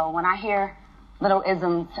 So when I hear little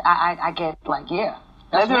isms, I get like, yeah.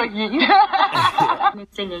 That's right.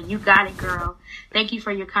 Singer, you got it, girl. Thank you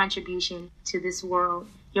for your contribution to this world.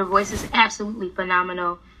 Your voice is absolutely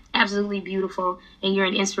phenomenal, absolutely beautiful, and you're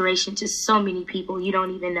an inspiration to so many people you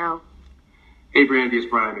don't even know. Hey, Brandy, it's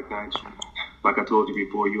Brian McKnight. Like I told you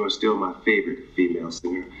before, you are still my favorite female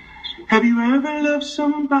singer. Have you ever loved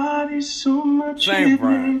somebody so much it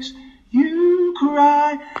makes you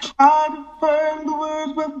cry? Try to find the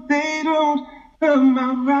words, but they don't come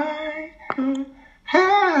out right.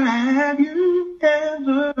 Have you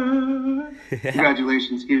ever?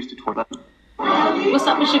 Congratulations, here's to 20. What's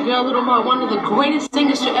up, it's your girl Little Mo, one of the greatest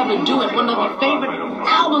singers to ever do it, one of the favorite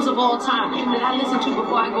albums of all time that I listen to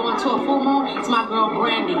before I go into a full moon. It's my girl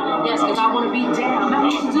Brandy. Yes, because I want to be down. Remember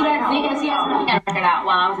you used to do that? Yes. I got record out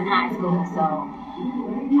while I was in high school, so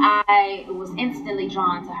I was instantly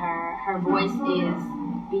drawn to her. Her voice is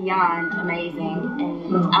beyond amazing,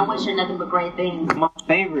 and I wish her nothing but great things. My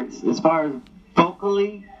favorites, as far as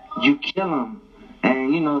vocally, you kill them.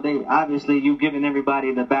 And, you know, they obviously, you've given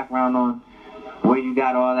everybody the background on where you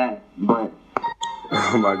got all that, but...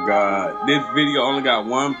 Oh my God. This video only got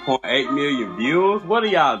 1.8 million views? What are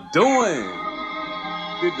y'all doing?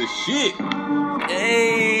 Did the shit.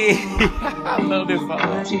 Hey, I love this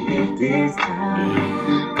song. This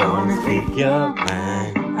time, gonna speak your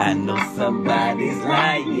mind. I know somebody's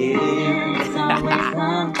lying.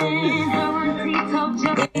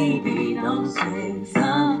 Baby, don't say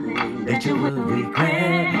something that you will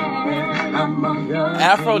regret.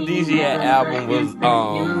 Aphrodisiac album was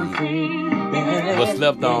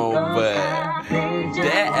slept on, but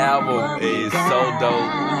that album is so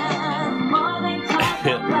dope.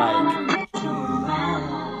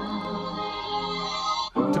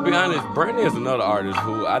 To be honest, Brandy is another artist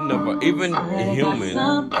who I never, even human,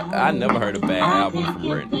 I never heard a bad album from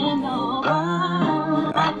Brandy.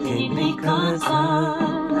 I can't be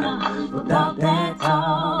concerned without that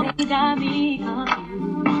talk. You got me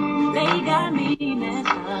confused. really got me messed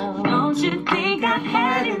up. Don't you think I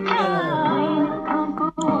had enough?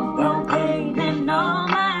 Don't pay them no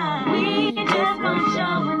mind. We just gonna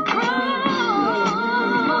show and prove.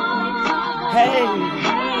 Hey.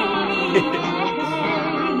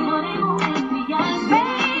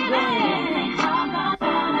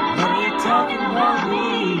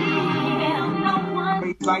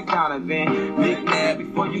 Like Donovan, big nab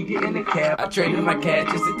before you get in the cab. I traded my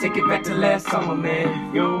cash just to take it back to last summer,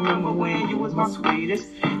 man. You don't remember when you was my sweetest.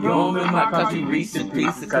 You don't remember I caught you Reese's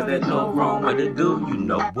Pieces, cause there's no wrong with it, do you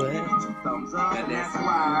know what? Thumbs up, and that's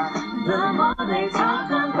why. The more they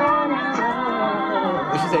talk about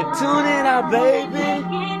us. She said, tune in out, baby.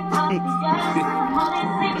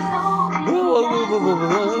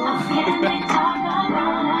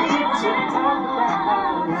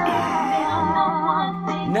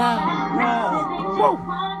 No. Woo.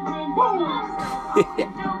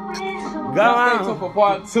 Go on. For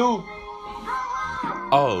part 2.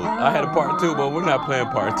 Oh, I had a part 2, but we're not playing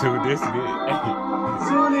part 2. This is it.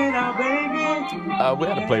 Tune in out, baby. We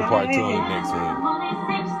had to play part 2 on the next one.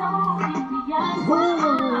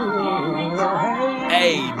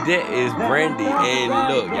 Hey, that is Brandy, and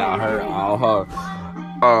look, y'all heard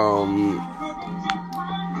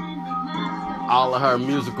all of her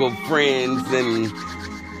musical friends and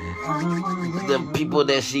the people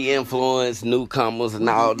that she influenced, newcomers and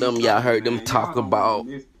all them. Y'all heard them talk about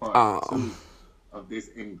of this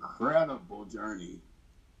incredible journey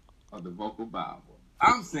of the vocal Bible.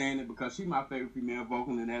 I'm saying it because she's my favorite female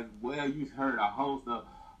vocal, and as well, you've heard a host of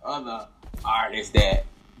other artists that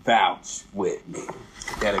vouch with me,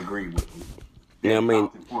 that agree with me. Yeah, I mean,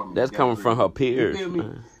 that's coming from her peers. You feel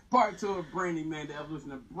me? Part 2 of Brandy, man, the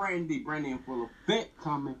evolution of Brandy in full effect,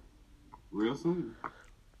 coming real soon.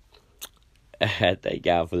 Thank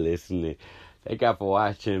y'all for listening. Thank y'all for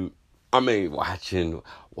watching.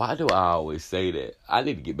 Why do I always say that? I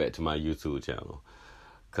need to get back to my YouTube channel.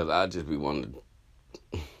 Because I just be wanting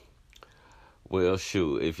to... Well,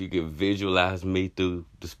 shoot, if you can visualize me through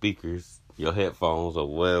the speakers, your headphones or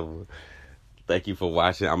whatever. Thank you for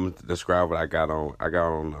watching. I'm going to describe what I got on. I got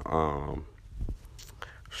on,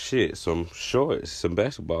 some shorts, some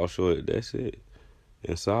basketball shorts. That's it.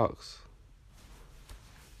 And socks.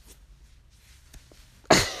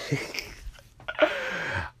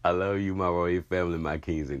 I love you, my royal family, my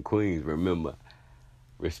kings and queens. Remember,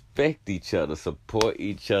 respect each other, support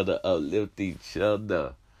each other, uplift each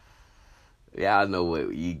other. Y'all know what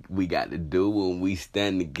we got to do when we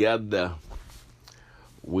stand together.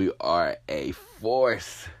 We are a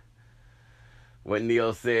force. What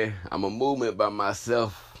Neil said, I'm a movement by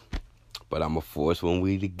myself, but I'm a force when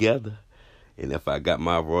we together. And if I got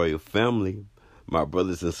my royal family, my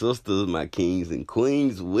brothers and sisters, my kings and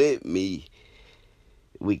queens with me,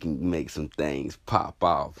 we can make some things pop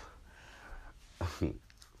off.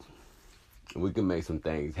 We can make some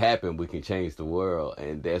things happen. We can change the world.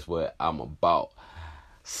 And that's what I'm about.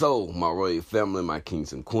 So, my royal family, my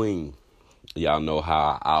kings and queens, y'all know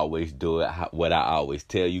how I always do it, what I always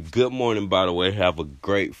tell you. Good morning, by the way. Have a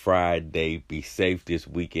great Friday. Be safe this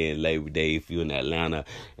weekend, Labor Day, if you're in Atlanta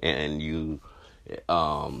and you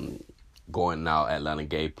going out Atlanta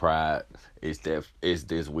Gay Pride. It's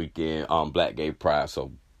this weekend, Black Gay Pride.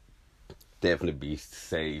 So definitely be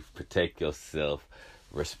safe, protect yourself,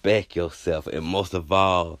 respect yourself, and most of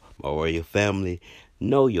all, my royal family,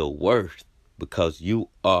 know your worth because you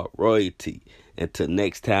are royalty. Until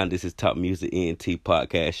next time, this is Top Music ENT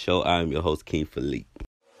Podcast Show. I am your host, King Philippe.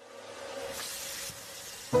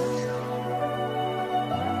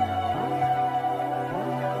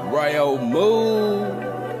 Royal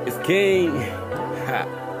Mood is king. Ha.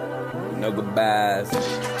 No goodbyes.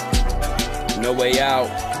 No way out.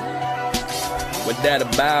 What that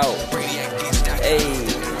about? Hey.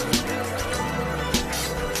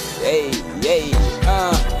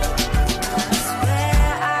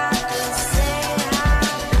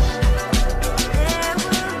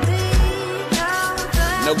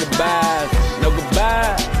 No goodbyes, no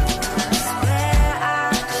goodbyes.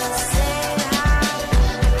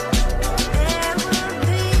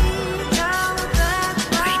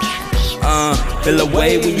 Feel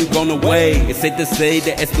away when you gone away. It's safe to say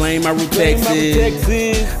that explain my root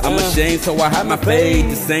Texas. I'm ashamed, so I hide my face. At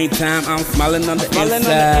the same time, I'm smiling on the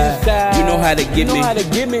inside. You know how to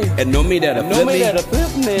get me, and know me that'll flip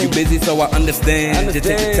me. You busy, so I understand. Just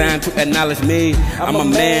take the time to acknowledge me. I'm a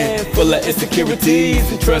man full of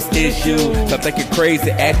insecurities and trust issues. Stop thinking crazy,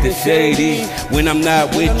 acting shady when I'm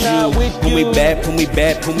not with you. Pull me back, pull me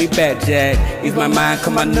back, pull me back, Jack. Ease my mind,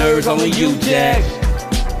 calm my nerves, only you, Jack.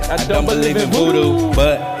 I don't believe in voodoo,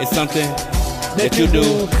 but it's something that you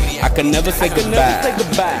do. I can never say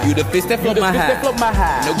goodbye. You the fish that float my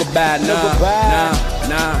high. No goodbye,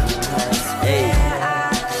 nah. Hey.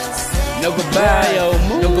 No goodbye, yo.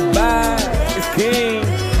 No goodbye. It's King.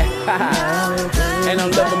 And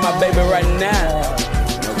I'm loving my baby right now.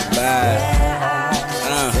 No goodbye.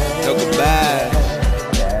 No goodbye.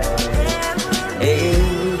 Hey.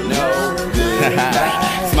 No.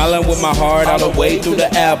 Smiling with my heart all the way through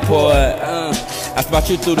the airport. I spot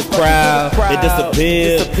you through the crowd. They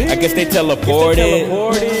disappeared. I guess they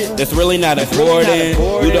teleported. That's really not important.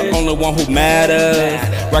 You the only one who matters.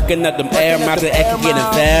 Rocking up them air miles and acting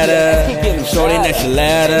getting fatter. Shorty next your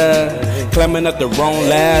ladder. Climbing up the wrong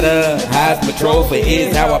ladder. Highest my trophy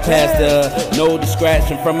is how I passed her. No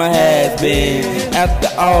distraction from my has-been. After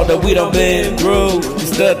all that we done been through, we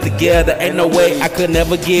stuck together. Ain't no way I could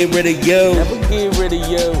never get rid of you.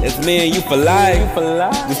 It's me and you for life.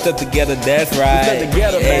 We stuck together, that's right. We stuck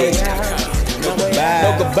together, baby. No goodbye.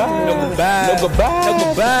 No goodbye. No goodbye. No goodbye. No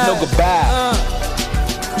goodbye. No goodbye.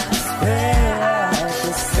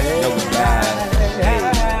 No goodbye.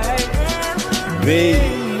 Big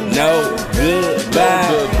no goodbye.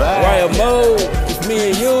 Royal mode. It's me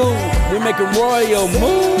and you. We making royal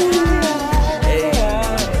move.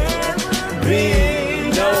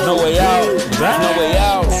 Big no way out. No way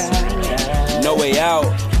out. No way out.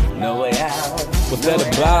 No way out. What's that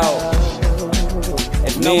about?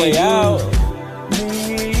 It's no way out.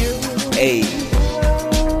 Hey.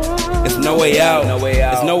 It's no way out. No way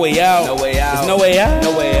out. It's no way out. No way out. It's no way out.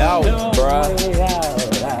 No way out, bruh.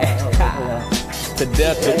 To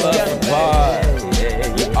death to us apart.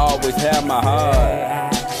 You always have my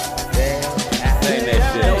heart. Saying that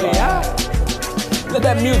shit. No way out. Let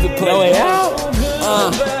that music play. No way out.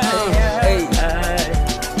 Hey.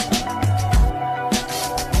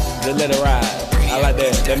 Just let it ride. I like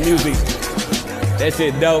that music. That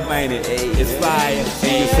shit dope, ain't it? It's fire.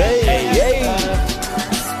 And you say, hey.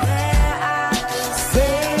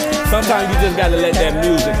 Sometimes you just gotta let that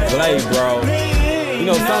music play, bro. You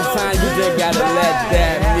know, sometimes you just gotta let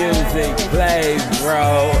that music play,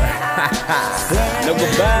 bro. No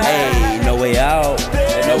goodbye. Hey, no way out.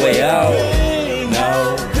 No way out.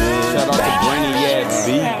 No. Shout out to Brainiac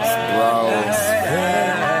Beats, bro.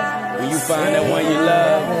 When you find that one you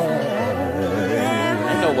love,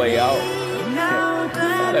 ain't no way out.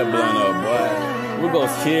 Fire that blunt up, boy. We gon'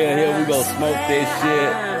 chill here, we gon' smoke this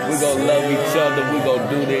shit, we gon' love each other, we gon'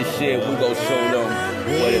 do this shit, we gon' show them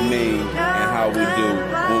what it means and how we do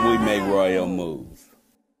when we make royal moves.